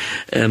Podium.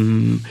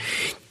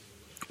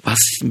 Was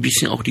ein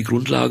bisschen auch die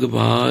Grundlage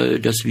war,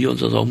 dass wir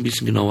uns das auch ein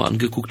bisschen genauer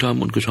angeguckt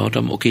haben und geschaut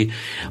haben, okay,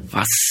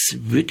 was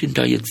wird denn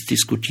da jetzt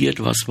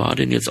diskutiert, was war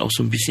denn jetzt auch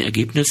so ein bisschen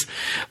Ergebnis,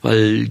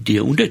 weil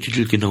der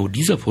Untertitel genau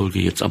dieser Folge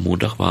jetzt am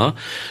Montag war,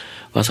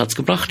 was hat's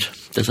gebracht?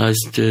 Das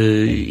heißt,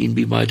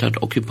 inwieweit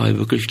hat Occupy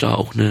wirklich da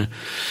auch eine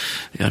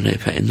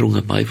Veränderung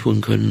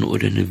herbeiführen können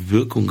oder eine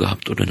Wirkung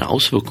gehabt oder eine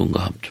Auswirkung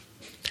gehabt?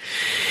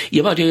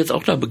 Ihr wart ja jetzt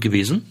auch da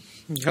gewesen.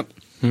 Ja.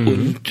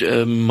 Und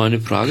meine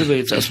Frage wäre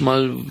jetzt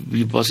erstmal,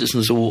 was ist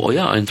denn so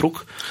euer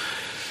Eindruck?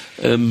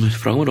 Fragen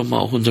wir doch mal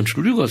auch unseren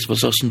Studiogast, was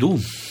sagst denn du?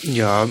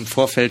 Ja, im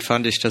Vorfeld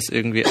fand ich das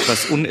irgendwie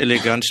etwas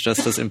unelegant, dass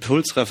das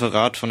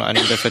Impulsreferat von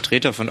einem der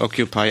Vertreter von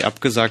Occupy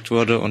abgesagt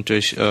wurde und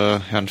durch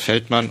Herrn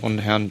Feldmann und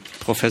Herrn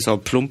Professor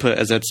Plumpe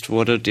ersetzt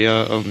wurde,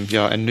 der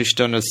ein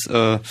nüchternes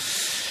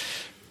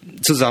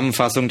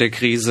Zusammenfassung der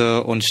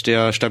Krise und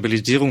der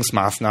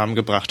Stabilisierungsmaßnahmen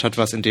gebracht hat,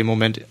 was in dem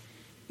Moment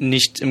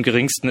nicht im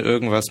geringsten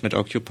irgendwas mit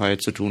Occupy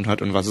zu tun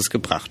hat und was es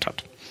gebracht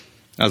hat.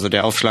 Also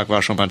der Aufschlag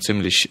war schon mal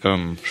ziemlich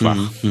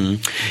schwach.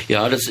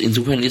 Ja,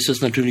 insofern ist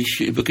das natürlich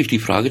wirklich die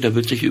Frage, da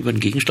wird sich über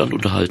den Gegenstand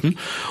unterhalten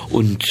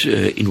und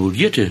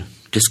Involvierte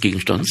des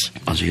Gegenstands,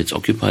 also jetzt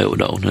Occupy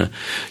oder auch eine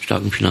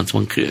starken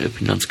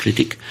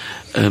Finanzkritik,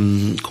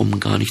 kommen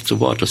gar nicht zu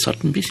Wort. Das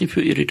hat ein bisschen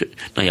für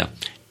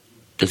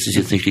das ist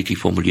jetzt nicht richtig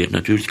formuliert.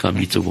 Natürlich kamen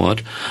die zu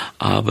Wort,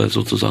 aber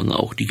sozusagen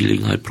auch die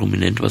Gelegenheit,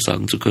 prominent was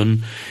sagen zu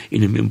können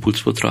in einem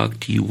Impulsvortrag,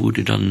 die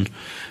wurde dann,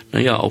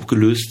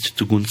 aufgelöst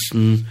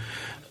zugunsten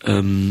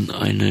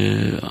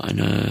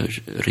einer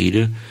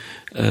Rede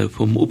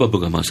vom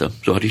Oberbürgermeister.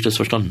 So hatte ich das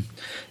verstanden.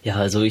 Ja,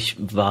 also ich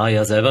war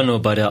ja selber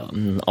nur bei der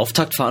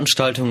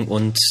Auftaktveranstaltung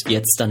und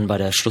jetzt dann bei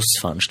der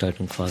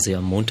Schlussveranstaltung quasi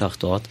am Montag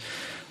dort.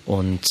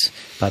 Und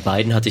bei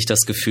beiden hatte ich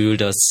das Gefühl,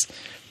 dass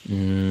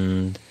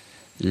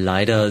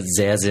leider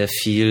sehr, sehr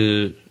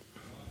viel,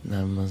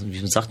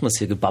 wie sagt man es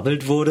hier,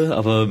 gebabbelt wurde,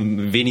 aber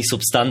wenig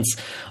Substanz.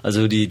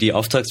 Also die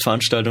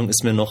Auftaktveranstaltung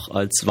ist mir noch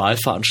als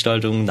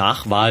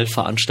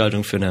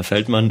Nachwahlveranstaltung für Herrn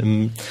Feldmann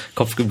im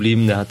Kopf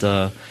geblieben. Der hat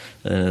da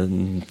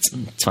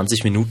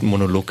 20 Minuten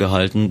Monolog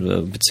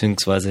gehalten,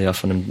 beziehungsweise ja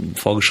von einem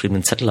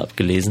vorgeschriebenen Zettel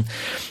abgelesen.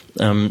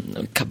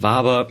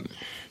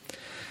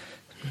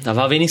 Da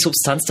war wenig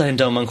Substanz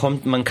dahinter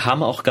und man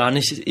kam auch gar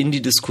nicht in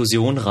die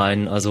Diskussion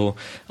rein. Also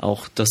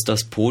auch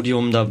das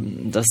Podium,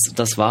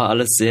 das war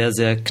alles sehr,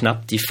 sehr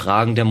knapp. Die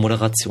Fragen der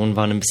Moderation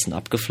waren ein bisschen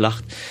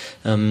abgeflacht.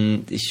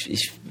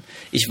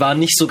 Ich war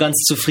nicht so ganz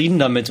zufrieden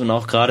damit und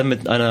auch gerade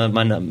mit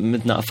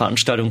einer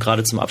Veranstaltung,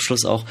 gerade zum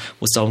Abschluss auch,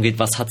 wo es darum geht,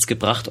 was hat's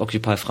gebracht,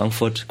 Occupy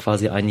Frankfurt,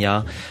 quasi ein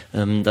Jahr,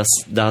 dass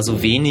da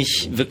so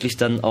wenig wirklich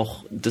dann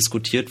auch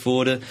diskutiert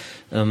wurde,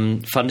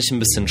 fand ich ein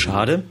bisschen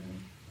schade.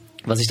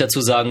 Was ich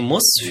dazu sagen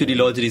muss, für die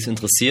Leute, die es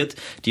interessiert,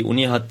 die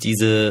Uni hat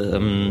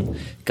diese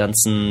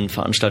ganzen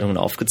Veranstaltungen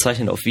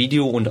aufgezeichnet auf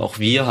Video und auch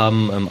wir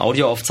haben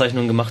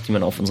Audioaufzeichnungen gemacht, die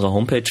man auf unserer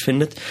Homepage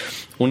findet.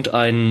 Und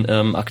ein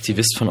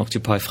Aktivist von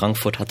Occupy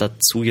Frankfurt hat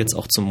dazu jetzt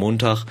auch zum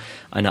Montag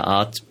eine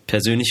Art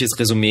persönliches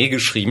Resümee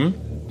geschrieben.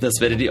 Das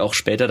werdet ihr auch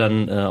später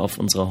dann auf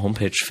unserer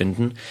Homepage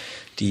finden.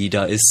 Die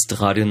da ist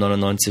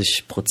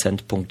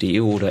radio99%.de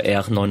oder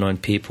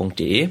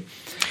r99p.de.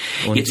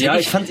 Und jetzt ja,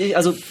 ich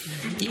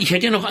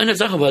hätte ja noch eine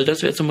Sache, weil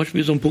das wäre zum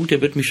Beispiel so ein Punkt,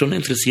 der wird mich schon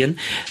interessieren.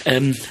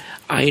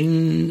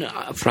 Eine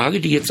Frage,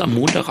 die jetzt am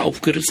Montag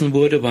aufgerissen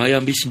wurde, war ja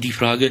ein bisschen die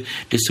Frage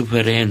des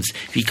Souveräns.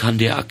 Wie kann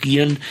der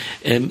agieren?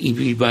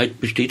 Inwieweit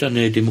besteht da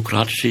eine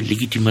demokratische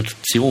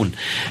Legitimation?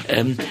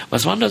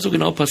 Was war denn da so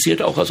genau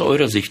passiert, auch aus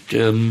eurer Sicht?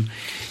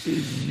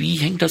 Wie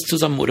hängt das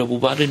zusammen oder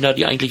wo war denn da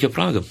die eigentliche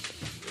Frage?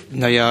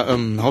 Naja,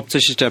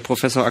 hauptsächlich der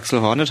Professor Axel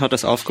Hornet hat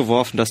das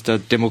aufgeworfen, dass der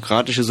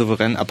demokratische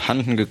Souverän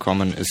abhanden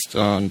gekommen ist.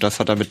 Und das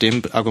hat er mit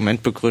dem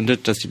Argument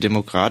begründet, dass die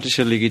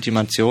demokratische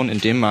Legitimation in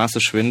dem Maße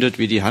schwindet,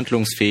 wie die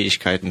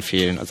Handlungsfähigkeiten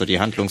fehlen, also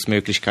die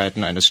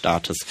Handlungsmöglichkeiten eines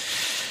Staates.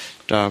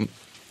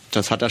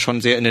 Das hat er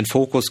schon sehr in den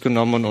Fokus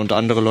genommen und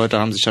andere Leute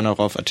haben sich dann auch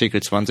auf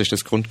Artikel 20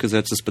 des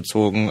Grundgesetzes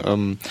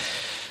bezogen.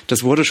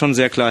 Das wurde schon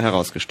sehr klar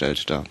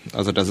herausgestellt da.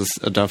 Also, dass es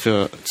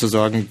dafür zu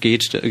sorgen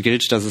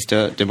gilt, dass es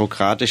der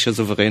demokratische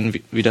Souverän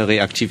wieder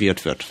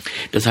reaktiviert wird.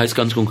 Das heißt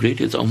ganz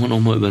konkret, jetzt auch mal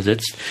nochmal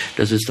übersetzt,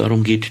 dass es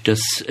darum geht,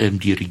 dass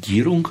die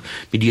Regierung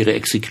mit ihrer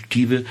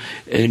Exekutive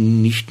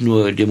nicht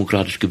nur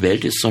demokratisch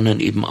gewählt ist,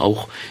 sondern eben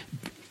auch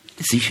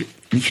sich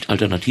nicht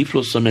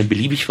alternativlos, sondern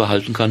beliebig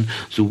verhalten kann,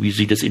 so wie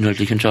sie das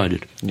inhaltlich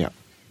entscheidet. Ja.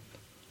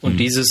 Und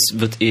dieses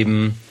wird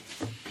eben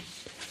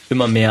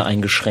immer mehr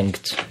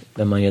eingeschränkt,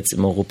 wenn man jetzt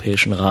im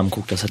europäischen Rahmen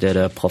guckt. Das hat ja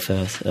der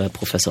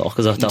Professor auch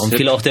gesagt. Darum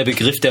fiel auch der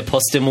Begriff der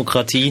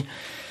Postdemokratie,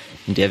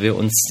 in der wir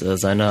uns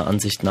seiner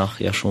Ansicht nach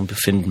ja schon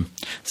befinden.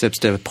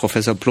 Selbst der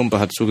Professor Plumpe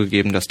hat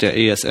zugegeben, dass der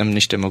ESM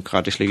nicht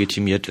demokratisch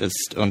legitimiert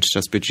ist und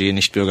das Budget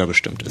nicht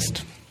bürgerbestimmt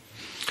ist.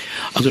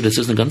 Also das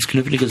ist eine ganz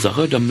knifflige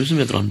Sache, da müssen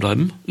wir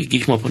dranbleiben. Ich gehe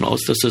mal davon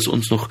aus, dass das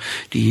uns noch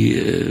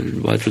die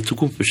weitere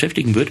Zukunft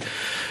beschäftigen wird.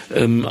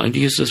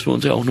 Eigentlich ist das für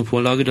uns ja auch eine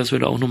Vorlage, dass wir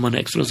da auch nochmal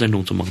eine extra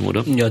Sendung zu machen,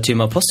 oder? Ja,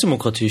 Thema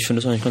Postdemokratie, ich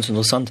finde das eigentlich ganz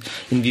interessant.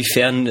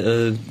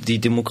 Inwiefern die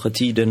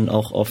Demokratie denn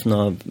auch auf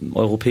einer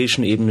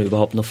europäischen Ebene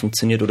überhaupt noch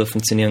funktioniert oder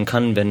funktionieren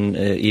kann, wenn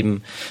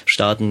eben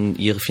Staaten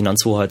ihre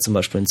Finanzhoheit zum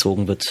Beispiel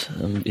entzogen wird.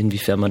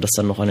 Inwiefern man das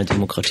dann noch eine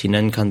Demokratie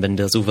nennen kann, wenn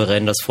der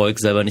Souverän, das Volk,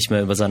 selber nicht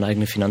mehr über seine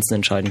eigenen Finanzen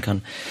entscheiden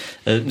kann.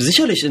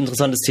 Sicherlich ein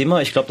interessantes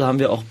Thema. Ich glaube, da haben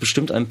wir auch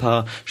bestimmt ein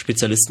paar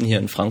Spezialisten hier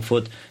in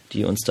Frankfurt,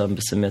 die uns da ein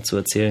bisschen mehr zu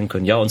erzählen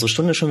können. Ja, unsere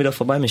Stunde ist schon wieder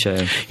vorbei,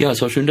 Michael. Ja,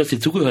 es war schön, dass ihr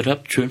zugehört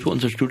habt. Schön für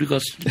unseren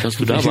Studiogast, dass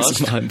du da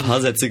warst. Mal ein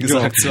paar Sätze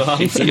gesagt zu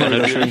haben.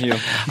 Ja, schön hier.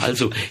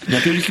 Also,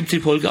 natürlich gibt es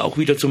die Folge auch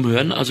wieder zum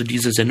Hören. Also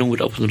diese Sendung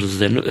wird auf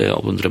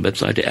unserer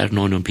Webseite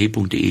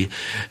r9p.de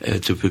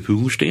zur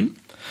Verfügung stehen.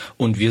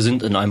 Und wir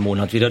sind in einem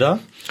Monat wieder da.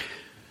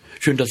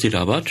 Schön, dass ihr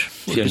da wart.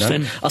 Vielen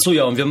Dank. Achso,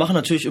 ja, und wir machen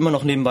natürlich immer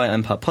noch nebenbei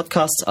ein paar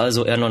Podcasts,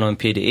 also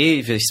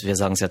r99p.de, wir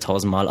sagen es ja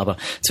 1000-mal, aber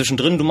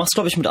zwischendrin, du machst,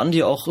 glaube ich, mit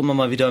Andi auch immer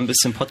mal wieder ein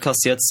bisschen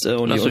Podcast jetzt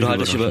und ihr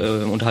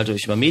unterhaltet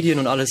euch über Medien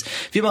und alles.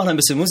 Wir machen ein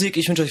bisschen Musik,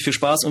 ich wünsche euch viel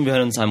Spaß und wir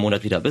hören uns in einem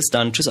Monat wieder. Bis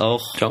dann, tschüss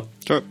auch. Ciao.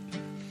 Ciao.